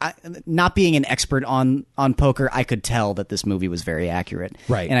being an expert on poker, I could tell that this movie was very accurate.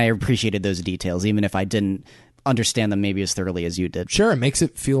 Right. And I appreciated those details, even if I didn't understand them maybe as thoroughly as you did. Sure, it makes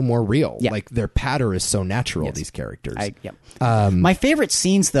it feel more real. Yeah. Like their patter is so natural, these characters. My favorite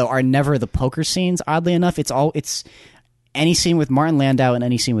scenes, though, are never the poker scenes, oddly enough. It's any scene with Martin Landau and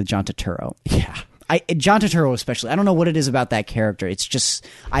any scene with John Turturro. Yeah. John Turturro especially. I don't know what it is about that character. It's just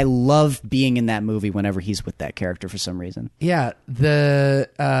I love being in that movie whenever he's with that character for some reason. Yeah, the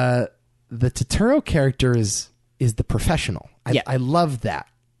Turturro character is the professional. I love that.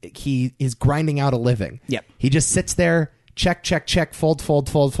 He is grinding out a living. Yep. He just sits there, check, fold,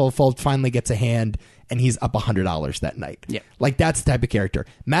 finally gets a hand, and he's up $100 that night. Yep. Like, that's the type of character.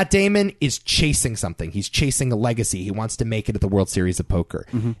 Matt Damon is chasing something. He's chasing a legacy. He wants to make it at the World Series of Poker.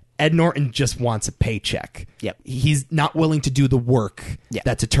 Mm-hmm. Ed Norton just wants a paycheck. Yep. He's not willing to do the work Yep.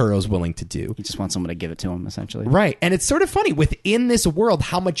 that Turturro's willing to do. He just wants someone to give it to him, essentially. Right. And it's sort of funny within this world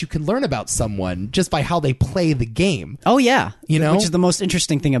how much you can learn about someone just by how they play the game. Oh, yeah. You know? Which is the most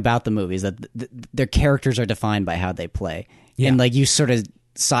interesting thing about the movie is that their characters are defined by how they play. Yeah. And, like, you sort of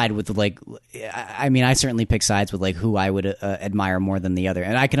side with, like, I mean, I certainly pick sides with, like, who I would admire more than the other.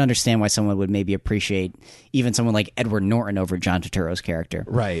 And I can understand why someone would maybe appreciate even someone like Edward Norton over John Turturro's character.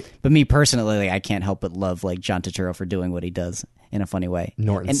 Right. But me personally, like, I can't help but love, like, John Turturro for doing what he does in a funny way.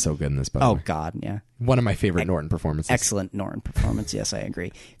 Norton's so good in this, by the Oh, way. God, yeah. One of my favorite Norton performances. Excellent Norton performance. Yes, I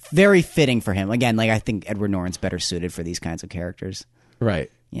agree. Very fitting for him. Again, like, I think Edward Norton's better suited for these kinds of characters. Right.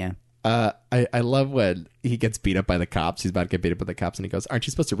 Yeah. I love when he gets beat up by the cops. He's about to get beat up by the cops, and he goes, "Aren't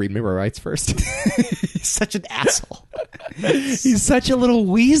you supposed to read mirror rights first?" He's such an asshole. He's such a little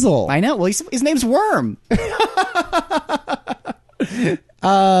weasel. I know. Well, his name's Worm. Yeah,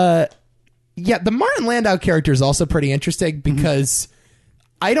 the Martin Landau character is also pretty interesting because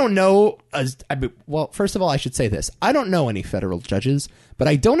I don't know. Well, first of all, I should say this. I don't know any federal judges, but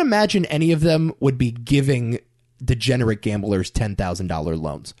I don't imagine any of them would be giving degenerate gamblers $10,000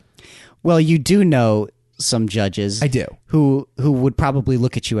 loans. Well, you do know some judges. I do. Who would probably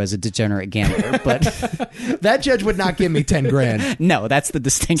look at you as a degenerate gambler, but That judge would not give me 10 grand no, that's the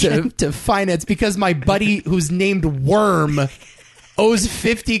distinction. to finance because my buddy who's named Worm owes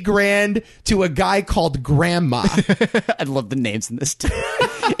 50 grand to a guy called Grandma. I love the names in this too.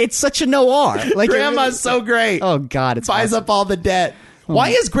 It's such a noir. Like Grandma's so great. Oh God, it's buys awesome. up all the debt. Why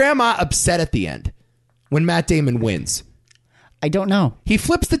is Grandma upset at the end when Matt Damon wins? I don't know. He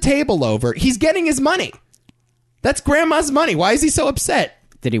flips the table over. He's getting his money. That's Grandma's money. Why is he so upset?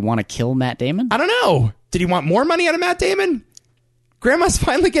 Did he want to kill Matt Damon? I don't know. Did he want more money out of Matt Damon? Grandma's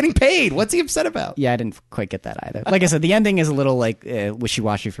finally getting paid. What's he upset about? Yeah, I didn't quite get that either. Like I said, the ending is a little like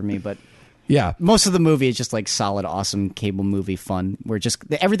wishy-washy for me, but Yeah. most of the movie is just like solid, awesome cable movie fun. Where just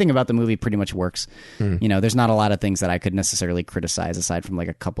everything about the movie pretty much works. You know, there's not a lot of things that I could necessarily criticize aside from like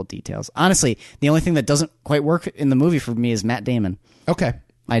a couple details. Honestly, the only thing that doesn't quite work in the movie for me is Matt Damon. Okay.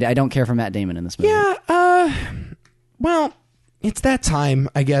 I don't care for Matt Damon in this movie. Yeah. Well, it's that time,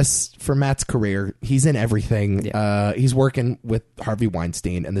 I guess, for Matt's career. He's in everything. Yeah. He's working with Harvey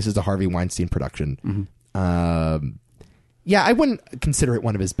Weinstein, and this is a Harvey Weinstein production. Yeah, I wouldn't consider it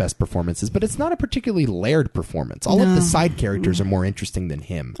one of his best performances, but it's not a particularly layered performance. All of the side characters are more interesting than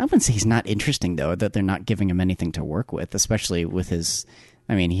him. I wouldn't say he's not interesting, though, that they're not giving him anything to work with, especially with his...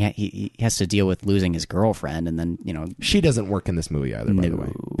 I mean, he has to deal with losing his girlfriend, and then, She doesn't work in this movie either, by the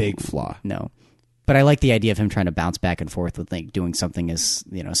way. Big flaw. No. But I like the idea of him trying to bounce back and forth with like doing something as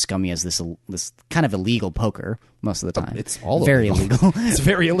scummy as this kind of illegal poker most of the time. It's all very illegal. It's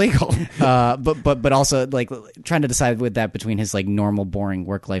very illegal. But also like trying to decide with that between his like normal boring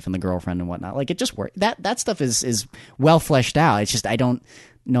work life and the girlfriend and whatnot. Like it just works. That stuff is well fleshed out. It's just I don't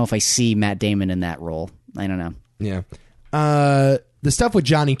know if I see Matt Damon in that role. I don't know. Yeah. The stuff with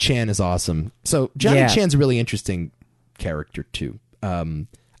Johnny Chan is awesome. So Johnny Chan's a really interesting character too.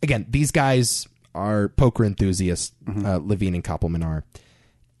 Again, these guys are poker enthusiasts, Levine and Koppelman are,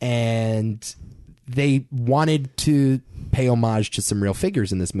 and they wanted to pay homage to some real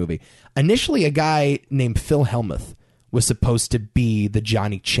figures in this movie. Initially, a guy named Phil Hellmuth was supposed to be the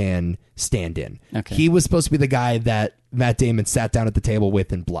Johnny Chan stand-in. Okay. He was supposed to be the guy that Matt Damon sat down at the table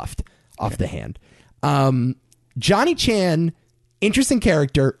with and bluffed off the hand. Johnny Chan, interesting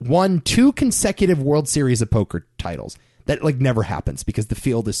character, won 2 consecutive World Series of Poker titles. That like never happens because the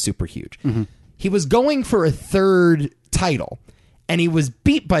field is super huge. He was going for a 3rd title, and he was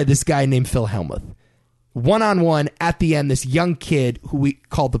beat by this guy named Phil Hellmuth. 1-on-1 at the end, this young kid who we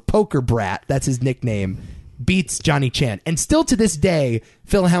call the Poker Brat, that's his nickname, beats Johnny Chan. And still to this day,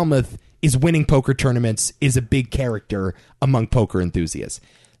 Phil Hellmuth is winning poker tournaments, is a big character among poker enthusiasts.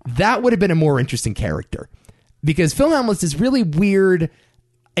 That would have been a more interesting character because Phil Hellmuth is really weird,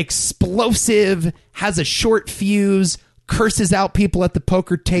 explosive, has a short fuse, curses out people at the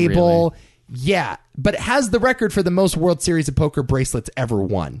poker table. Really? Yeah, but it has the record for the most World Series of Poker bracelets ever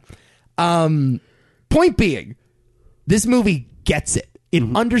won. Point being, this movie gets it. It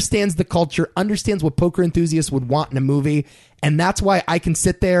understands the culture, understands what poker enthusiasts would want in a movie, and that's why I can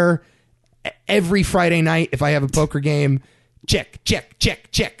sit there every Friday night if I have a poker game, check, check,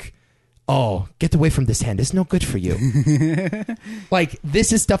 check, check. Oh, get away from this hand. It's no good for you. Like,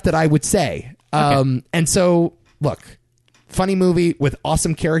 this is stuff that I would say. And so, look... Funny movie with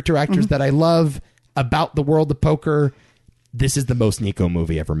awesome character actors that I love about the world of poker. This is the most Nico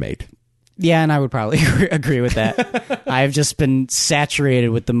movie ever made. Yeah, and I would probably agree with that. I've just been saturated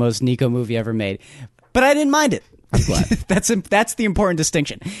with the most Nico movie ever made. But I didn't mind it. I'm glad. That's the important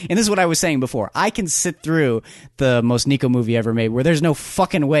distinction. And this is what I was saying before. I can sit through the most Nico movie ever made where there's no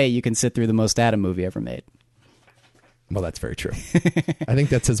fucking way you can sit through the most Adam movie ever made. Well, that's very true. I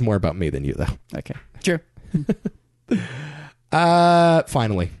think that says more about me than you, though. Okay. Sure.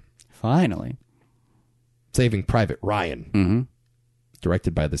 Finally, Saving Private Ryan,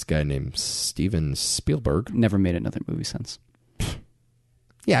 directed by this guy named Steven Spielberg. Never made another movie since.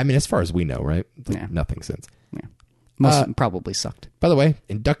 Yeah, I mean, as far as we know, right? Yeah. Nothing since. Yeah, most probably sucked. By the way,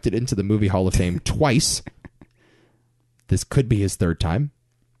 inducted into the Movie Hall of Fame twice. This could be his 3rd time.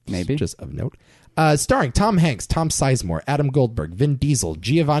 Maybe. Just of note. Starring Tom Hanks, Tom Sizemore, Adam Goldberg, Vin Diesel,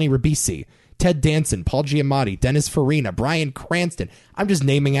 Giovanni Ribisi, Ted Danson, Paul Giamatti, Dennis Farina, Bryan Cranston. I'm just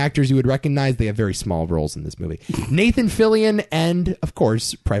naming actors you would recognize. They have very small roles in this movie. Nathan Fillion and, of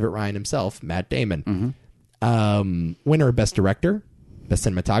course, Private Ryan himself, Matt Damon. Winner of Best Director, Best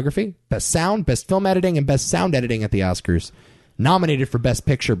Cinematography, Best Sound, Best Film Editing, and Best Sound Editing at the Oscars. Nominated for Best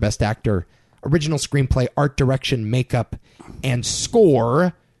Picture, Best Actor, Original Screenplay, Art Direction, Makeup, and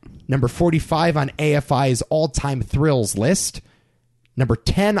Score. Number 45 on AFI's All-Time Thrills list. Number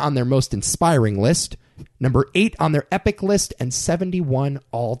 10 on their Most Inspiring list. Number 8 on their Epic list. And 71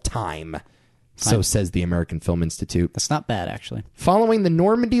 all-time. So says the American Film Institute. That's not bad, actually. Following the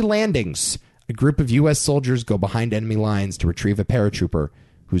Normandy landings, a group of U.S. soldiers go behind enemy lines to retrieve a paratrooper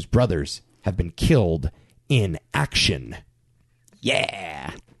whose brothers have been killed in action.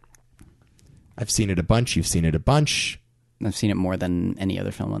 Yeah. I've seen it a bunch. You've seen it a bunch. I've seen it more than any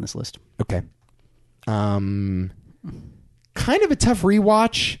other film on this list. Okay. Kind of a tough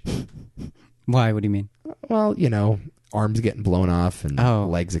rewatch. Why? What do you mean? Well, arms getting blown off and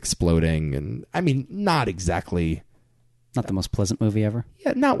legs exploding. And I mean, not exactly... Not the most pleasant movie ever?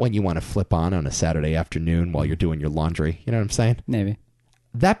 Yeah, not one you want to flip on a Saturday afternoon while you're doing your laundry. You know what I'm saying? Maybe.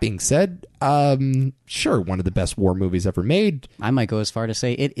 That being said, sure, one of the best war movies ever made. I might go as far to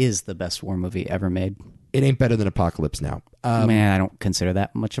say it is the best war movie ever made. It ain't better than Apocalypse Now. Man, I don't consider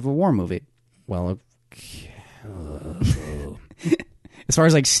that much of a war movie. Well, as far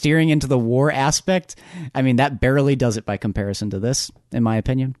as like steering into the war aspect, I mean, that barely does it by comparison to this, in my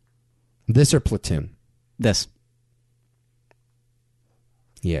opinion. This or Platoon? This.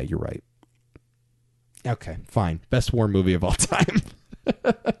 Yeah, you're right. Okay, fine. Best war movie of all time.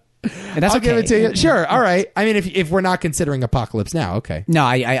 And that's I'll give okay. it to you. Sure. All right. I mean, if we're not considering Apocalypse Now, okay. No,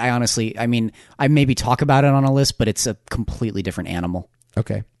 I honestly, I mean, I maybe talk about it on a list, but it's a completely different animal.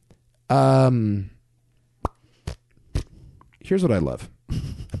 Okay. Here's what I love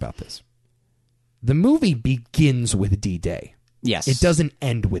about this. The movie begins with D-Day. Yes. It doesn't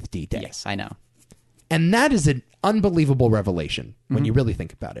end with D-Day. Yes, I know. And that is an unbelievable revelation when you really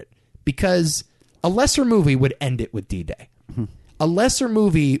think about it. Because a lesser movie would end it with D-Day. A lesser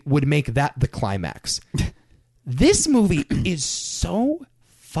movie would make that the climax. This movie is so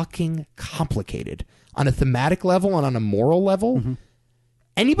fucking complicated on a thematic level and on a moral level.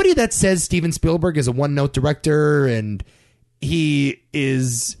 Anybody that says Steven Spielberg is a one-note director and he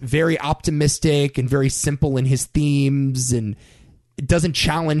is very optimistic and very simple in his themes and it doesn't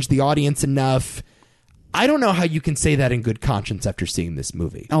challenge the audience enough, I don't know how you can say that in good conscience after seeing this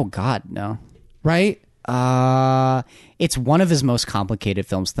movie. Oh, God, no. Right? It's one of his most complicated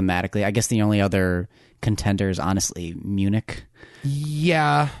films thematically. I guess the only other contender is honestly Munich.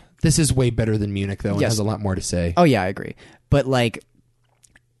 Yeah. This is way better than Munich, though, and Yes. has a lot more to say. Oh, yeah, I agree. But, like,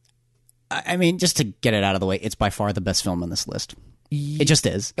 I mean, just to get it out of the way, it's by far the best film on this list. It just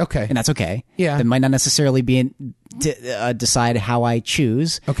is. Okay. And that's okay. Yeah. That might not necessarily be decide how I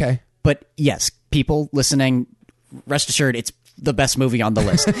choose. Okay. But yes, people listening, rest assured, it's the best movie on the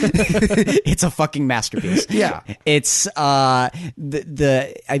list. It's a fucking masterpiece. Yeah. It's I've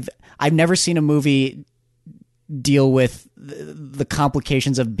never seen a movie deal with the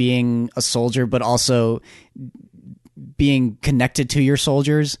complications of being a soldier, but also being connected to your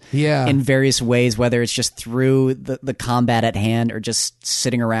soldiers in various ways, whether it's just through the combat at hand or just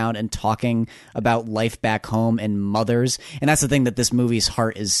sitting around and talking about life back home and mothers. And that's the thing that this movie's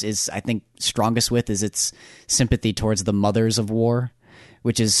heart is I think strongest with, is its sympathy towards the mothers of war,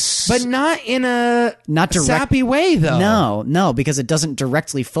 which is But not in a sappy way, though. no, because it doesn't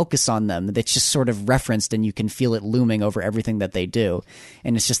directly focus on them. It's just sort of referenced, and you can feel it looming over everything that they do.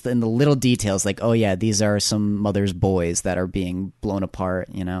 And it's just in the little details, like, oh yeah, these are some mother's boys that are being blown apart.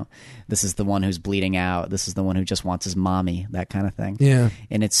 You know, this is the one who's bleeding out. This is the one who just wants his mommy. That kind of thing. Yeah.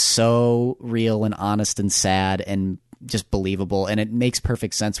 And it's so real and honest and sad and just believable, and it makes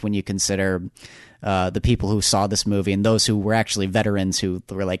perfect sense when you consider the people who saw this movie and those who were actually veterans who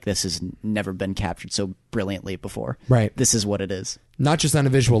were like, this has never been captured so brilliantly before. Right. This is what it is. Not just on a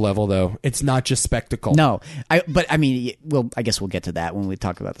visual level, though. It's not just spectacle. No, but I mean, I guess we'll get to that when we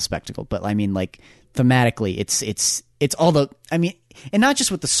talk about the spectacle. But I mean, like, thematically, it's all the, I mean, and not just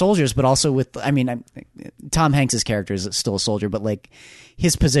with the soldiers, but also with, I mean, Tom Hanks's character is still a soldier, but like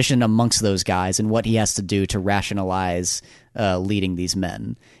his position amongst those guys and what he has to do to rationalize leading these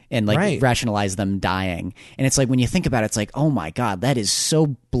men and like rationalize them dying. And it's like, when you think about it, it's like, oh my God, that is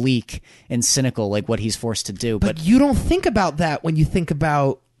so bleak and cynical, like what he's forced to do. But you don't think about that when you think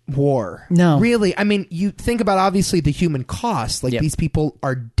about war. No. Really. I mean, you think about obviously the human cost. Like these people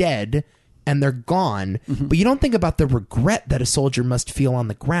are dead and they're gone, but you don't think about the regret that a soldier must feel on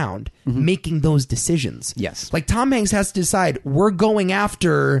the ground making those decisions. Yes. Like Tom Hanks has to decide, we're going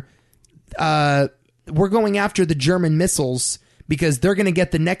after the German missiles because they're going to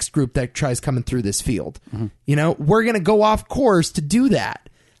get the next group that tries coming through this field. You know, we're going to go off course to do that.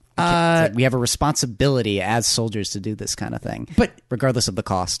 Like we have a responsibility as soldiers to do this kind of thing, but regardless of the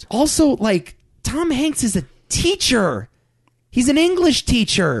cost. Also, like, Tom Hanks is a teacher. He's an English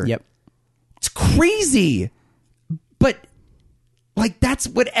teacher. Yep. It's crazy. But, like, that's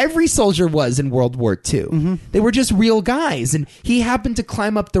what every soldier was in World War II. They were just real guys, and he happened to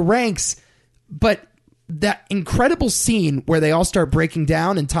climb up the ranks. But that incredible scene where they all start breaking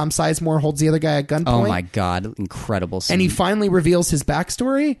down and Tom Sizemore holds the other guy at gunpoint. Oh, my God. Incredible scene. And he finally reveals his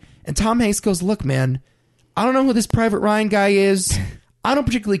backstory. And Tom Hanks goes, look, man, I don't know who this Private Ryan guy is. I don't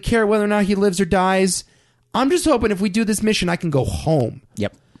particularly care whether or not he lives or dies. I'm just hoping if we do this mission, I can go home.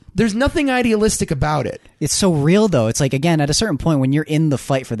 Yep. There's nothing idealistic about it. It's so real, though. It's like, again, at a certain point when you're in the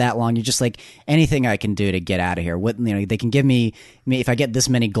fight for that long, you're just like, anything I can do to get out of here. What, you know, they can give me if I get this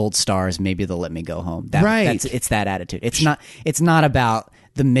many gold stars, maybe they'll let me go home. It's that attitude. It's not about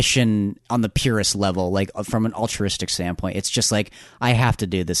the mission on the purest level, like from an altruistic standpoint. It's just like, I have to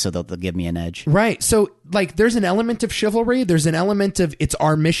do this so they'll give me an edge. Right. So, like, there's an element of chivalry. There's an element of it's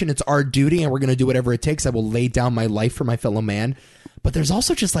our mission, it's our duty, and we're going to do whatever it takes. I will lay down my life for my fellow man. But there's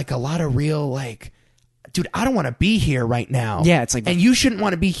also just like a lot of real, like, dude, I don't want to be here right now. Yeah, it's like, and you shouldn't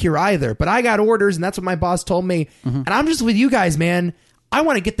want to be here either. But I got orders, and that's what my boss told me. And I'm just with you guys, man. I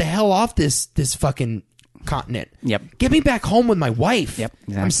want to get the hell off this fucking continent. Yep. Get me back home with my wife. Yep.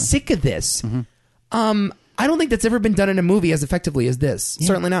 Exactly. I'm sick of this. I I don't think that's ever been done in a movie as effectively as this.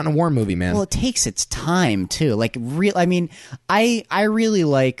 Certainly not in a war movie, man. Well, it takes its time too. Like, I mean, I really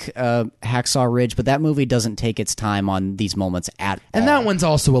like Hacksaw Ridge, but that movie doesn't take its time on these moments at all. And that one's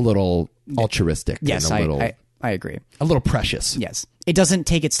also a little altruistic. Yes, and a little, I agree. a little precious. Yes, it doesn't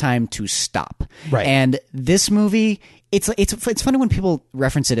take its time to stop. Right. And this movie, it's funny when people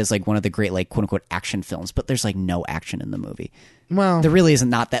reference it as like one of the great like quote unquote action films, but there's like no action in the movie. Well, There really isn't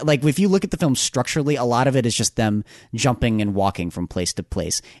not that. Like, if you look at the film structurally, a lot of it is just them jumping and walking from place to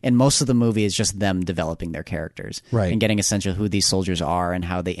place. And most of the movie is just them developing their characters. Right. And getting a sense of who these soldiers are and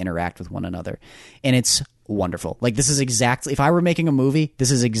how they interact with one another. And it's wonderful. Like, this is exactly, if I were making a movie,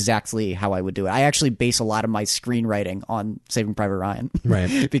 this is exactly how I would do it. I actually base a lot of my screenwriting on Saving Private Ryan.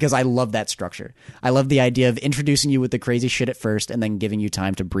 Right. Because I love that structure. I love the idea of introducing you with the crazy shit at first and then giving you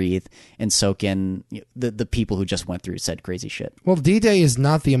time to breathe and soak in the people who just went through said crazy shit. well, D-Day is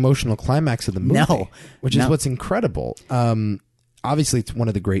not the emotional climax of the movie. No. Which is No. what's incredible. Obviously, it's one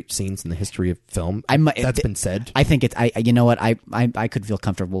of the great scenes in the history of film. That's been said. I think you know what? I could feel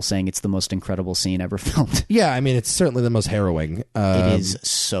comfortable saying it's the most incredible scene ever filmed. Yeah, I mean, it's certainly the most harrowing. It is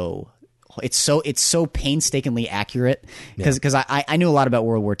so. It's so painstakingly accurate because I knew a lot about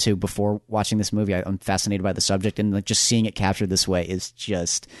World War II before watching this movie. I'm fascinated by the subject, and like just seeing it captured this way is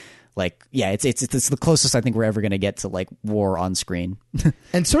just like, yeah, it's the closest I think we're ever going to get to like war on screen.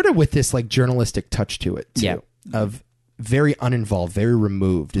 And sort of with this like journalistic touch to it, too, Yeah. of very uninvolved, very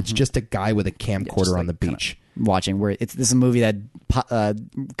removed. It's just a guy with a camcorder on the beach. Watching where this is a movie that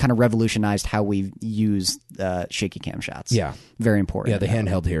kind of revolutionized how we use shaky cam shots. Yeah. Very important. Yeah, the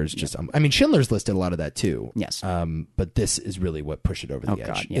handheld here is just. I mean, Schindler's List did a lot of that too. Yes. But this is really what pushed it over the edge.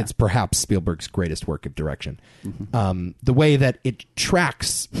 God, yeah. It's perhaps Spielberg's greatest work of direction. The way that it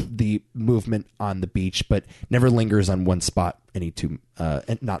tracks the movement on the beach, but never lingers on one spot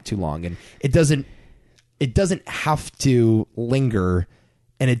not too long, and it doesn't have to linger.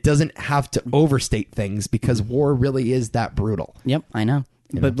 And it doesn't have to overstate things because war really is that brutal. Yep, I know.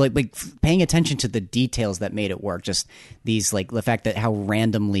 But like paying attention to the details that made it work, just these like the fact that how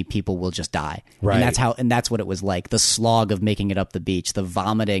randomly people will just die, Right. And that's what it was like. The slog of making it up the beach, the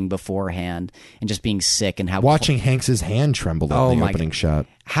vomiting beforehand, and just being sick, and how Watching Hanks's hand tremble at the my opening shot.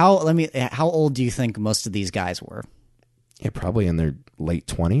 How old do you think most of these guys were? Yeah, probably in their late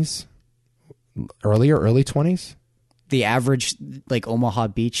 20s, early 20s. The average like Omaha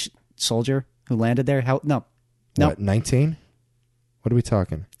Beach soldier who landed there? No, What, 19? What are we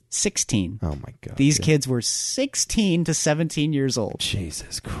talking? 16. Oh my god! These kids were 16 to 17 years old.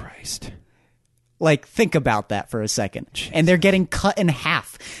 Jesus Christ! Like, think about that for a second. And they're getting cut in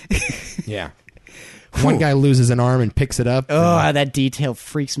half. Yeah. One guy loses an arm and picks it up. Oh, that detail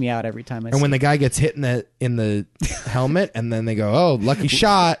freaks me out every time I see And when the guy gets hit in the helmet, and then they go, "Oh, lucky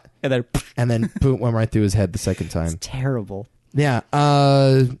shot," it. and then boom, went right through his head the second time. Terrible. Yeah,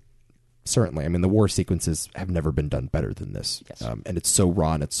 certainly. I mean, the war sequences have never been done better than this. Yes. And it's so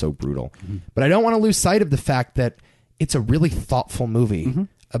raw and it's so brutal. But I don't want to lose sight of the fact that it's a really thoughtful movie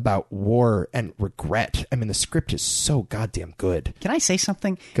about war and regret. I mean, the script is so goddamn good. Can I say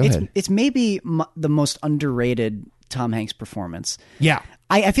something? Go ahead. It's maybe the most underrated Tom Hanks performance. Yeah.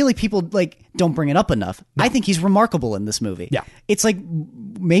 I feel like people like don't bring it up enough. I think he's remarkable in this movie. Yeah. It's like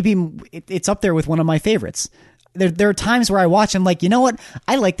maybe it's up there with one of my favorites. There are times where I watch and like, you know what?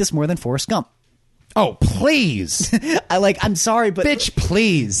 I like this more than Forrest Gump. Oh, please. I'm sorry, but Bitch,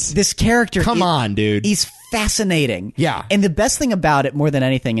 please. this character. Come on, dude. He's fascinating. Yeah. And the best thing about it, more than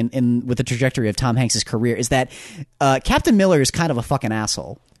anything, in with the trajectory of Tom Hanks' career, is that Captain Miller is kind of a fucking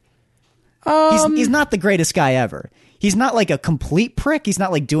asshole. He's not the greatest guy ever. He's not like a complete prick. He's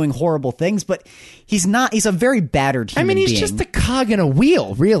not like doing horrible things, but he's a very battered human being. he's just a cog in a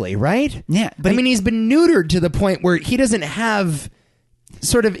wheel, really, right? Yeah, but he's been neutered to the point where he doesn't have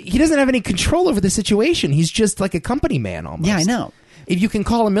any control over the situation. He's just like a company man almost. Yeah, I know. If you can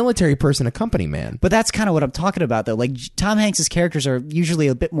call a military person a company man. But that's kind of what I'm talking about, though. Like, Tom Hanks' characters are usually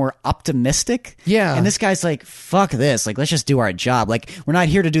a bit more optimistic. Yeah. And this guy's like, fuck this. Like, let's just do our job. Like, we're not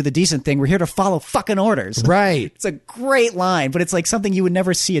here to do the decent thing. We're here to follow fucking orders. Right. It's a great line, but it's like something you would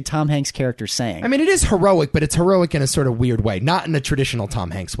never see a Tom Hanks character saying. I mean, it is heroic, but it's heroic in a sort of weird way, not in a traditional Tom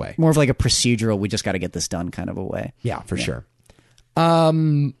Hanks way. More of like a procedural, we just got to get this done kind of a way. Yeah, for sure.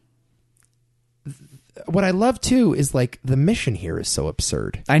 What I love too is like the mission here is so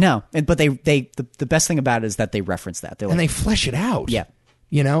absurd, I know. But the best thing about it is that they reference that. They're like, and they flesh it out. Yeah.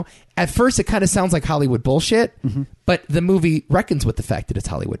 You know, at first it kind of sounds like Hollywood bullshit, but the movie reckons with the fact that it's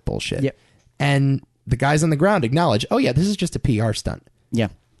Hollywood bullshit. Yep. And the guys on the ground acknowledge, oh yeah, this is just a PR stunt. yeah.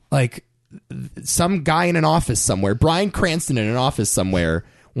 Like some guy in an office somewhere, Bryan Cranston in an office somewhere,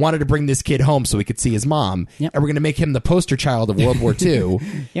 wanted to bring this kid home so he could see his mom, Yep. and we're going to make him the poster child of World War II.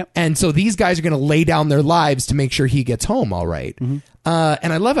 Yep. And so these guys are going to lay down their lives to make sure he gets home all right. And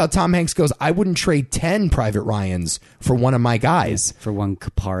I love how Tom Hanks goes, I wouldn't trade 10 Private Ryans for one of my guys. For one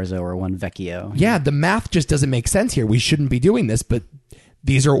Caparzo or one Vecchio. Yeah, the math just doesn't make sense here. We shouldn't be doing this, but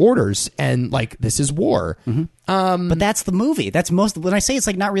these are orders, and like this is war. But that's the movie. That's most. When I say it's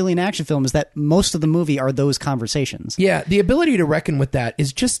like not really an action film, is that most of the movie are those conversations. Yeah, the ability to reckon with that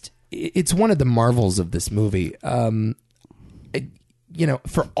is just—it's one of the marvels of this movie.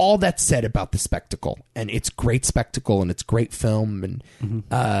 For all that's said about the spectacle, and it's great spectacle, and it's great film, and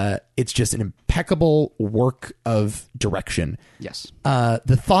it's just an impeccable work of direction. Yes.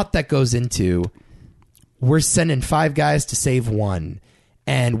 The thought that goes into, we're sending 5 guys to save one,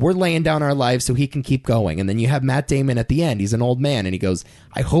 and we're laying down our lives so he can keep going. And then you have Matt Damon at the end. He's an old man, and he goes,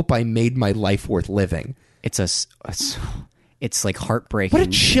 I hope I made my life worth living. It's like heartbreaking. What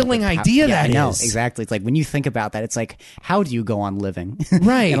a chilling idea that I know, is. Exactly. It's like when you think about that, it's like, how do you go on living?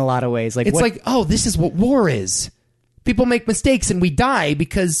 Right. In a lot of ways. Like It's like, oh, this is what war is. People make mistakes and we die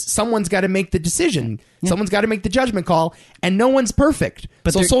because someone's got to make the decision. Yeah. Someone's got to make the judgment call, and no one's perfect.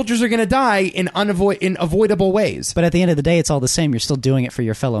 But so soldiers are going to die in avoidable ways. But at the end of the day, it's all the same. You're still doing it for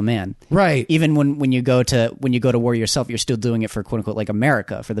your fellow man. Right. Even when you go to war yourself, you're still doing it for quote unquote like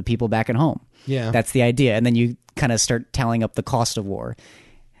America, for the people back at home. Yeah. That's the idea. And then you kind of start tallying up the cost of war.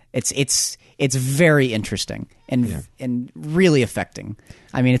 It's very interesting and really affecting.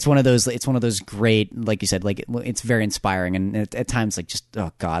 I mean, it's one of those great, like you said, like it's very inspiring, and at times like just,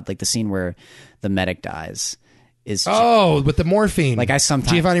 oh God, like the scene where the medic dies is with the morphine. like I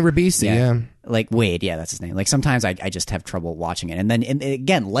sometimes Giovanni Ribisi, yeah. Like Wade, yeah, that's his name. Like sometimes I just have trouble watching it, and then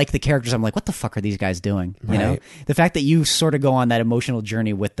again, like the characters, I'm like, what the fuck are these guys doing? You know, the fact that you sort of go on that emotional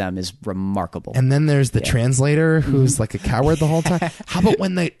journey with them is remarkable. And then there's the translator who's like a coward the whole time. How about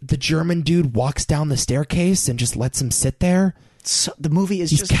when the German dude walks down the staircase and just lets him sit there? So the movie is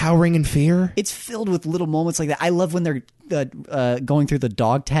He's just cowering in fear. It's filled with little moments like that. I love when they're going through the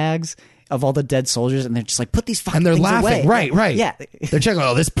dog tags of all the dead soldiers, and they're just like, put these fucking and they're things laughing. away. Right. Yeah. They're checking,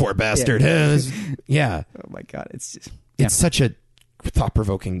 oh, this poor bastard. Yeah. Oh my God. It's just, It's such a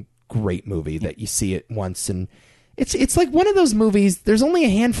thought-provoking, great movie that you see it once, and it's like one of those movies, there's only a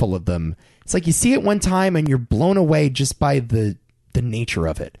handful of them. It's like you see it one time and you're blown away just by the nature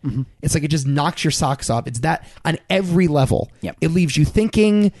of it. It's like it just knocks your socks off. It's that on every level. Yep. It leaves you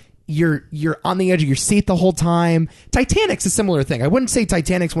thinking. You're on the edge of your seat the whole time. Titanic's a similar thing. I wouldn't say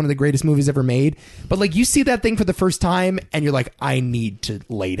Titanic's one of the greatest movies ever made, but like you see that thing for the first time and you're like, I need to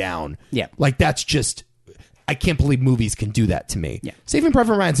lay down. Yeah. Like that's just, I can't believe movies can do that to me. Yeah. Saving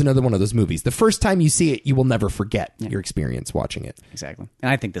Private Ryan's another one of those movies. The first time you see it, you will never forget your experience watching it. exactly. And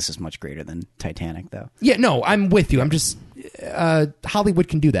I think this is much greater than Titanic, though. Yeah, no, I'm with you. I'm just Hollywood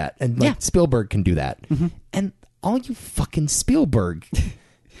can do that, and like Spielberg can do that, and all you fucking Spielberg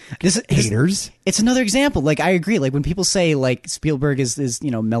haters. It's another example. Like I agree. Like when people say like Spielberg is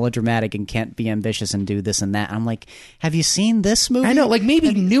melodramatic and can't be ambitious and do this and that, I'm like, have you seen this movie? I know, like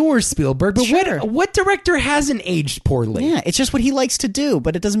maybe newer Spielberg, but Sure. what director hasn't aged poorly? Yeah, it's just what he likes to do,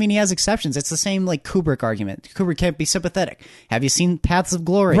 but it doesn't mean he has exceptions. It's the same like Kubrick argument. Kubrick can't be sympathetic. Have you seen Paths of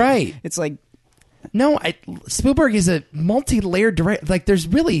Glory? Right. It's like, No, Spielberg is a multi-layered director. Like there's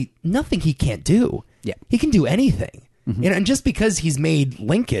really nothing he can't do. Yeah. He can do anything. And just because he's made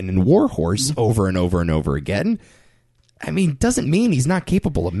Lincoln and War Horse over and over and over again, I mean, doesn't mean he's not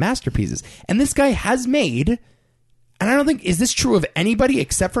capable of masterpieces. And this guy has made, and I don't think, is this true of anybody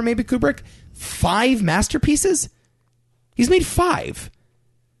except for maybe Kubrick, 5 masterpieces? He's made 5.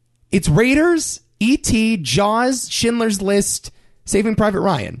 It's Raiders, E.T., Jaws, Schindler's List, Saving Private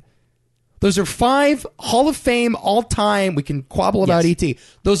Ryan. Those are 5 Hall of Fame all time. We can quabble about E.T.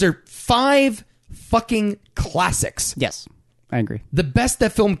 Those are 5 fucking classics. yes, I agree. The best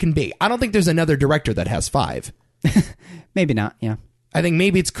that film can be. I don't think there's another director that has 5. Maybe not. Yeah. I think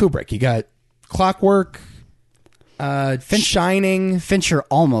maybe it's Kubrick. You got Clockwork, Shining. Fincher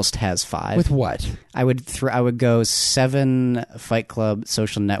almost has 5. With what? I would go 7, Fight Club,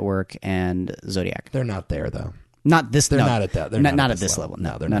 Social Network, and Zodiac. They're not there though. Not this. They're not at that. They're not at this level.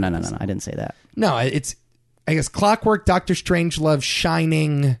 No, they're no. not at this I didn't say that. No, it's, I guess, Clockwork, Doctor Strangelove,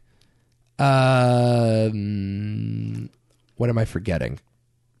 Shining. What am I forgetting?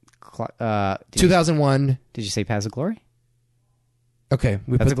 2001. Did you say Paths of Glory? Okay,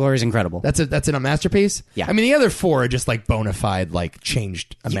 Paths of Glory is incredible. That's a masterpiece. Yeah. I mean, the other 4 are just like bona fide, like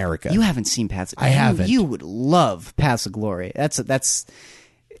changed America. You haven't seen Paths. I haven't. You would love Paths of Glory. That's.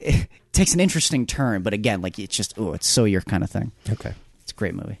 It takes an interesting turn, but again, like it's just it's so your kind of thing. Okay, it's a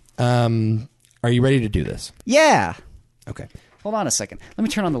great movie. are you ready to do this? Yeah. Okay. Hold on a second. Let me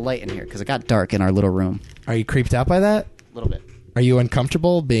turn on the light in here because it got dark in our little room. Are you creeped out by that? A little bit. Are you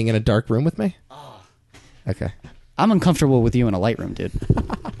uncomfortable being in a dark room with me? Oh. Okay. I'm uncomfortable with you in a light room, dude.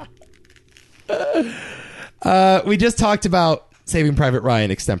 We just talked about Saving Private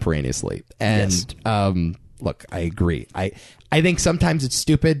Ryan extemporaneously. And Yes. Look, I agree. I think sometimes it's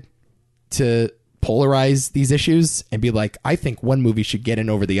stupid to polarize these issues and be like, I think one movie should get in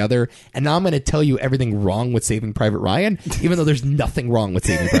over the other, and now I'm going to tell you everything wrong with Saving Private Ryan, even though there's nothing wrong with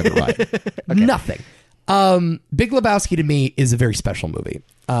Saving Private Ryan. Nothing. Big Lebowski to me is a very special movie.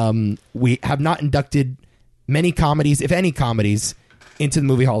 We have not inducted many comedies, if any comedies, into the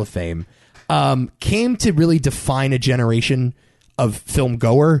Movie Hall of Fame. Came to really define a generation of film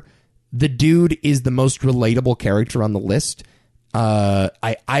goer. The dude is the most relatable character on the list.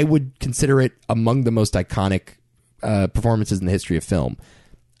 I would consider it among the most iconic performances in the history of film.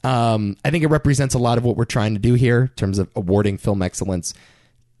 I think it represents a lot of what we're trying to do here in terms of awarding film excellence.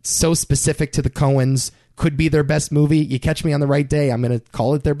 So specific to the Coens, could be their best movie. You catch me on the right day, I'm going to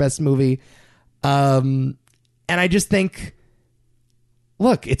call it their best movie. And I just think,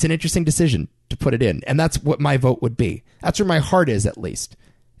 look, it's an interesting decision to put it in. And that's what my vote would be. That's where my heart is, at least.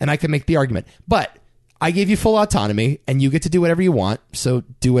 And I can make the argument. But I gave you full autonomy, and you get to do whatever you want, so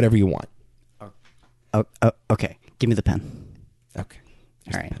do whatever you want. Okay. Give me the pen. Okay.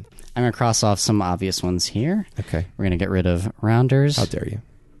 All right. I'm going to cross off some obvious ones here. Okay. We're going to get rid of Rounders. How dare you?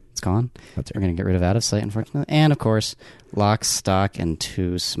 It's gone. We're going to get rid of Out of Sight, unfortunately. And, of course, Lock, Stock, and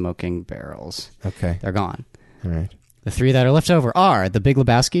Two Smoking Barrels. Okay. They're gone. All right. The three that are left over are The Big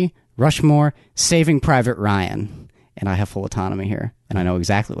Lebowski, Rushmore, Saving Private Ryan. And I have full autonomy here, and I know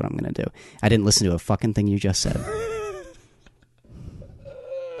exactly what I'm going to do. I didn't listen to a fucking thing you just said.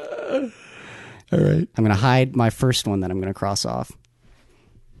 All right. I'm going to hide my first one that I'm going to cross off.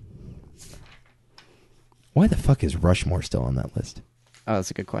 Why the fuck is Rushmore still on that list? Oh,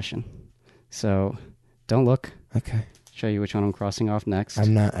 that's a good question. So, don't look. Okay. Show you which one I'm crossing off next.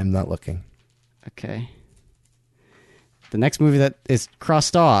 I'm not looking. Okay. The next movie that is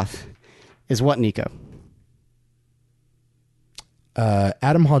crossed off is what, Nico?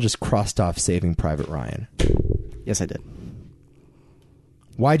 Adam Hall just crossed off Saving Private Ryan. Yes, I did.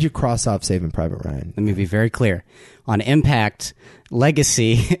 Why'd you cross off Saving Private Ryan? Let me be very clear. On impact,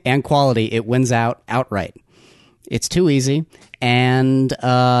 legacy, and quality, it wins out outright. It's too easy. And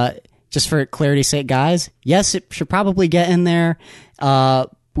just for clarity's sake, guys, yes, it should probably get in there.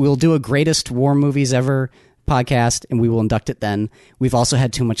 We'll do a greatest war movies ever podcast, and we will induct it then. We've also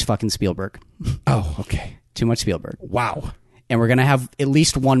had too much fucking Spielberg. Oh, okay. Too much Spielberg. Wow. And we're going to have at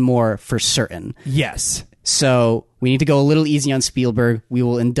least one more for certain. Yes. So we need to go a little easy on Spielberg. We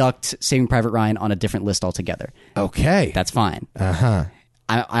will induct Saving Private Ryan on a different list altogether. Okay. That's fine. Uh-huh.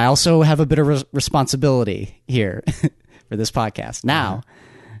 I also have a bit of responsibility here for this podcast. Now,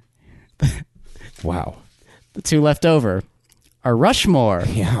 Wow. the two left over are Rushmore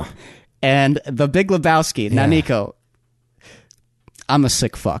Yeah. and The Big Lebowski. Now, Yeah. Nico, I'm a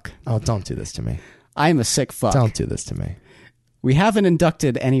sick fuck. Oh, don't do this to me. I'm a sick fuck. Don't do this to me. We haven't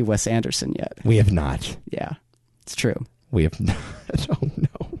inducted any Wes Anderson yet. We have not. Yeah, it's true. We have not. Oh,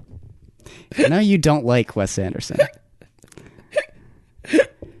 no. I know you don't like Wes Anderson.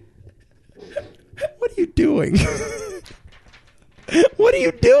 What are you doing? What are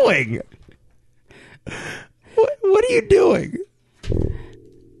you doing? What are you doing?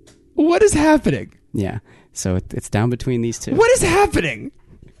 What is happening? Yeah, so it's down between these two. What is happening?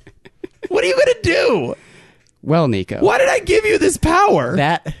 What are you going to do? Well, Nico. Why did I give you this power?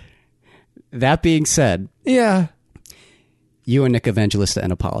 That being said, Yeah. you owe Nick Evangelista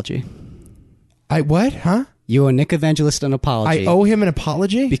an apology. I what? Huh? You owe Nick Evangelista an apology. I owe him an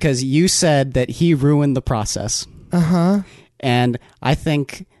apology? because you said that he ruined the process. Uh-huh. And I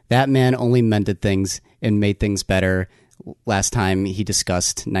think that man only mended things and made things better last time he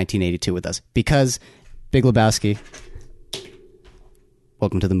discussed 1982 with us. Because Big Lebowski,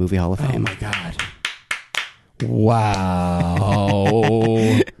 welcome to the Movie Hall of Oh Fame. my God. Wow.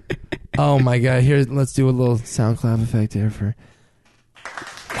 Oh my God. Here, let's do a little sound clap effect here for.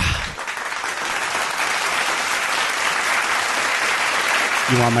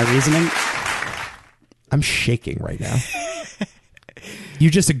 You want my reasoning? I'm shaking right now. You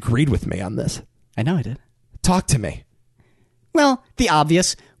just agreed with me on this. I know I did. Talk to me. Well, the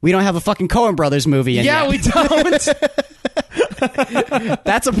obvious. We don't have a fucking Coen Brothers movie in yet. we don't.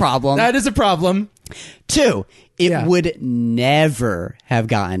 That's a problem. That is a problem. 2, It would never have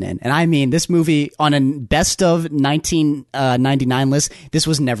gotten in. And I mean, this movie on a best of 1999 list, this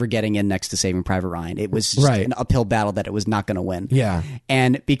was never getting in next to Saving Private Ryan. It was just an uphill battle that it was not going to win. Yeah.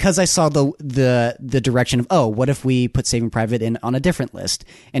 And because I saw the direction of, oh, what if we put Saving Private in on a different list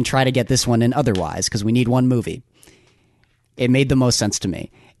and try to get this one in otherwise, because we need one movie. It made the most sense to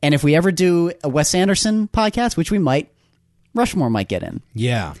me. And if we ever do a Wes Anderson podcast, which we might, Rushmore might get in.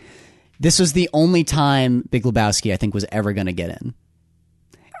 Yeah. This was the only time Big Lebowski, I think, was ever going to get in.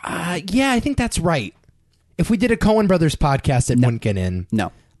 Yeah, I think that's right. If we did a Coen Brothers podcast, it wouldn't get in.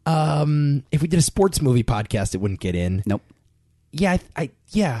 No. If we did a sports movie podcast, it wouldn't get in. Nope. Yeah,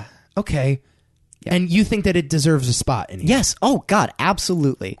 yeah, okay. Yeah. And you think that it deserves a spot in here? Yes. Oh, God,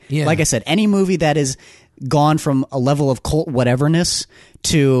 absolutely. Yeah. Like I said, any movie that is gone from a level of cult whateverness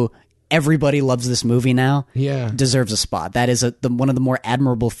to everybody loves this movie now deserves a spot. That is one of the more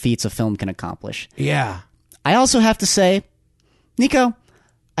admirable feats a film can accomplish. Yeah. I also have to say, Nico,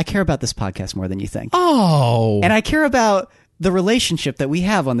 I care about this podcast more than you think. Oh. And I care about the relationship that we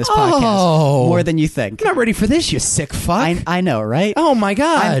have on this podcast more than you think. I'm not ready for this, you sick fuck. I know, right? Oh, my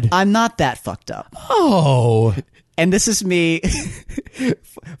God. I'm not that fucked up. Oh. And this is me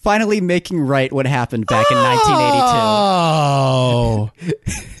finally making right what happened back in 1982. Oh.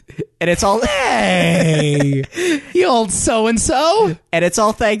 And it's all... Hey, you old so-and-so. And it's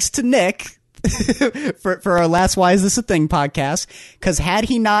all thanks to Nick for our last Why Is This a Thing podcast. Because had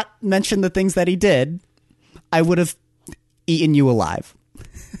he not mentioned the things that he did, I would have eaten you alive.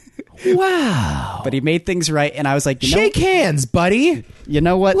 Wow. But he made things right, and I was like, shake hands, buddy. You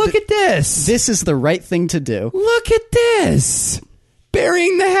know what? Look at this. This is the right thing to do. Look at this.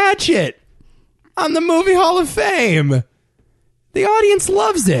 Burying the hatchet on the Movie Hall of Fame. The audience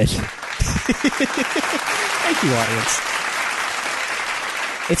loves it. Thank you, audience.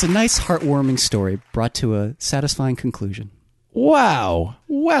 It's a nice, heartwarming story brought to a satisfying conclusion. Wow.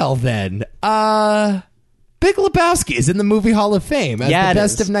 Well, then. Big Lebowski is in the Movie Hall of Fame as the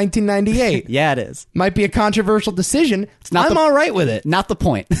best of 1998. Yeah, it is. Might be a controversial decision. I'm all right with it. Not the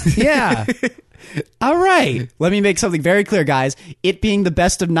point. Yeah. All right. Let me make something very clear, guys. It being the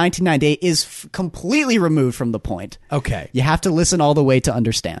best of 1998 is completely removed from the point. Okay. You have to listen all the way to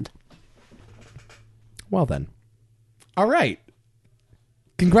understand. Well, then. All right.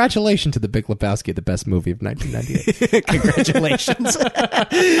 Congratulations to The Big Lebowski, the best movie of 1998. Congratulations.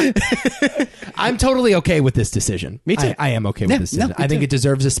 I'm totally okay with this decision. Me too. I am okay with this decision. I think it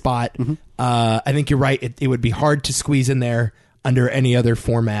deserves a spot. Mm-hmm. I think you're right. It would be hard to squeeze in there under any other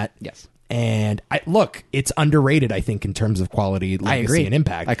format. Yes. And look, it's underrated, I think, in terms of quality, legacy, and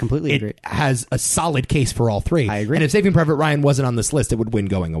impact. I completely agree. It has a solid case for all three. I agree. And if Saving Private Ryan wasn't on this list, it would win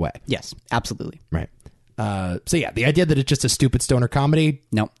going away. Yes, absolutely. Right. So yeah, the idea that it's just a stupid stoner comedy,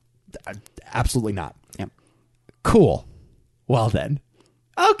 no, absolutely not. Yeah. Cool. Well then,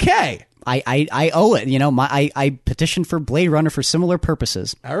 okay. I owe it. You know, I petitioned for Blade Runner for similar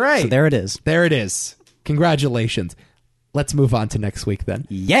purposes. All right. So there it is. There it is. Congratulations. Let's move on to next week then.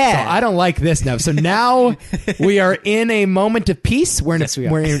 Yeah. So I don't like this now. So now we are in a moment of peace. We're in a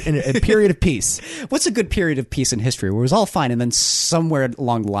period of peace. What's a good period of peace in history where it was all fine and then somewhere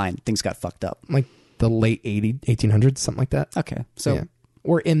along the line things got fucked up? Like the late 1800s, something like that. Okay. So yeah.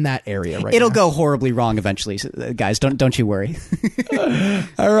 We're in that area right It'll now. go horribly wrong eventually, guys. Don't you worry.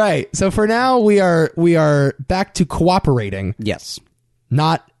 All right. So for now we are back to cooperating. Yes.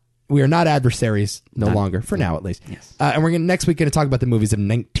 We are not adversaries no longer, for now at least. Yes. And we're next week going to talk about the movies of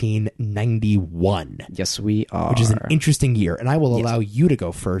 1991. Yes, we are. Which is an interesting year. And I will allow you to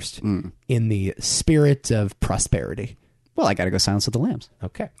go first in the spirit of prosperity. Well, I got to go Silence of the Lambs.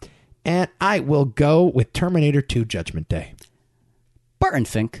 Okay. And I will go with Terminator 2 Judgment Day. Barton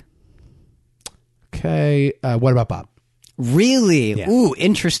Fink. Okay. What about Bob? Really? Yeah. Ooh,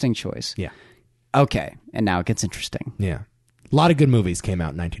 interesting choice. Yeah. Okay. And now it gets interesting. Yeah. A lot of good movies came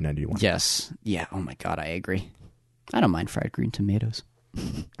out in 1991. Yes. Yeah. Oh my God, I agree. I don't mind fried green tomatoes.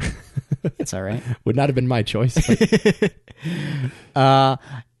 It's all right. Would not have been my choice. I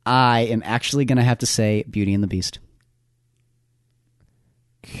am actually going to have to say Beauty and the Beast.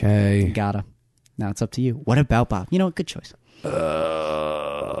 Okay. Gotta. Now it's up to you. What about Bob? You know what? Good choice.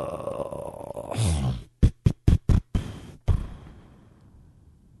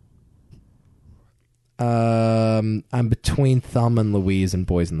 I'm between Thelma and Louise and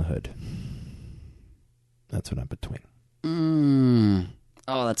Boys in the Hood. That's what I'm between.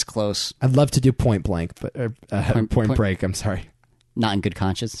 Oh, that's close. I'd love to do Point Blank, but Point Break. I'm sorry, not in good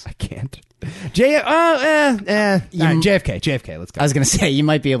conscience. I can't. JFK. Let's go. I was gonna say you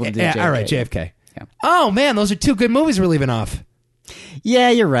might be able to do. JFK. All right, JFK. Yeah. Oh man, those are two good movies we're leaving off. Yeah,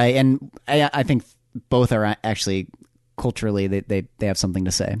 you're right, and I think both are actually culturally they have something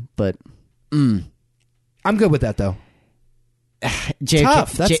to say. But I'm good with that though. JFK,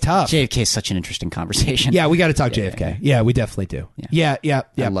 Tough. That's tough. JFK is such an interesting conversation. Yeah, we got to talk JFK. Yeah, we definitely do. Yeah. I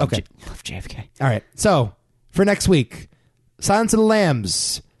love, Okay. love JFK. All right. So for next week, Silence of the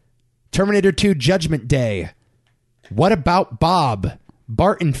Lambs, Terminator 2 Judgment Day, What About Bob,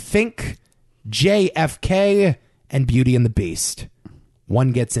 Barton Fink, JFK, and Beauty and the Beast.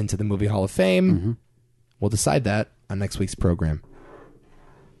 One gets into the Movie Hall of Fame. Mm-hmm. We'll decide that on next week's program.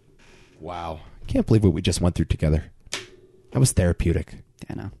 Wow. Can't believe what we just went through together. That was therapeutic.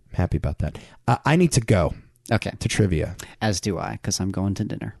 I know. I'm happy about that. I need to go Okay. to trivia. As do I, because I'm going to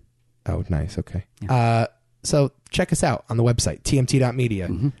dinner. Oh, nice. Okay. So check us out on the website, tmt.media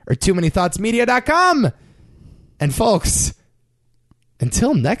or toomanythoughtsmedia.com. And folks,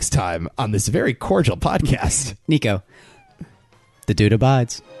 until next time on this very cordial podcast. Nico, the dude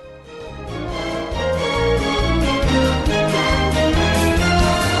abides.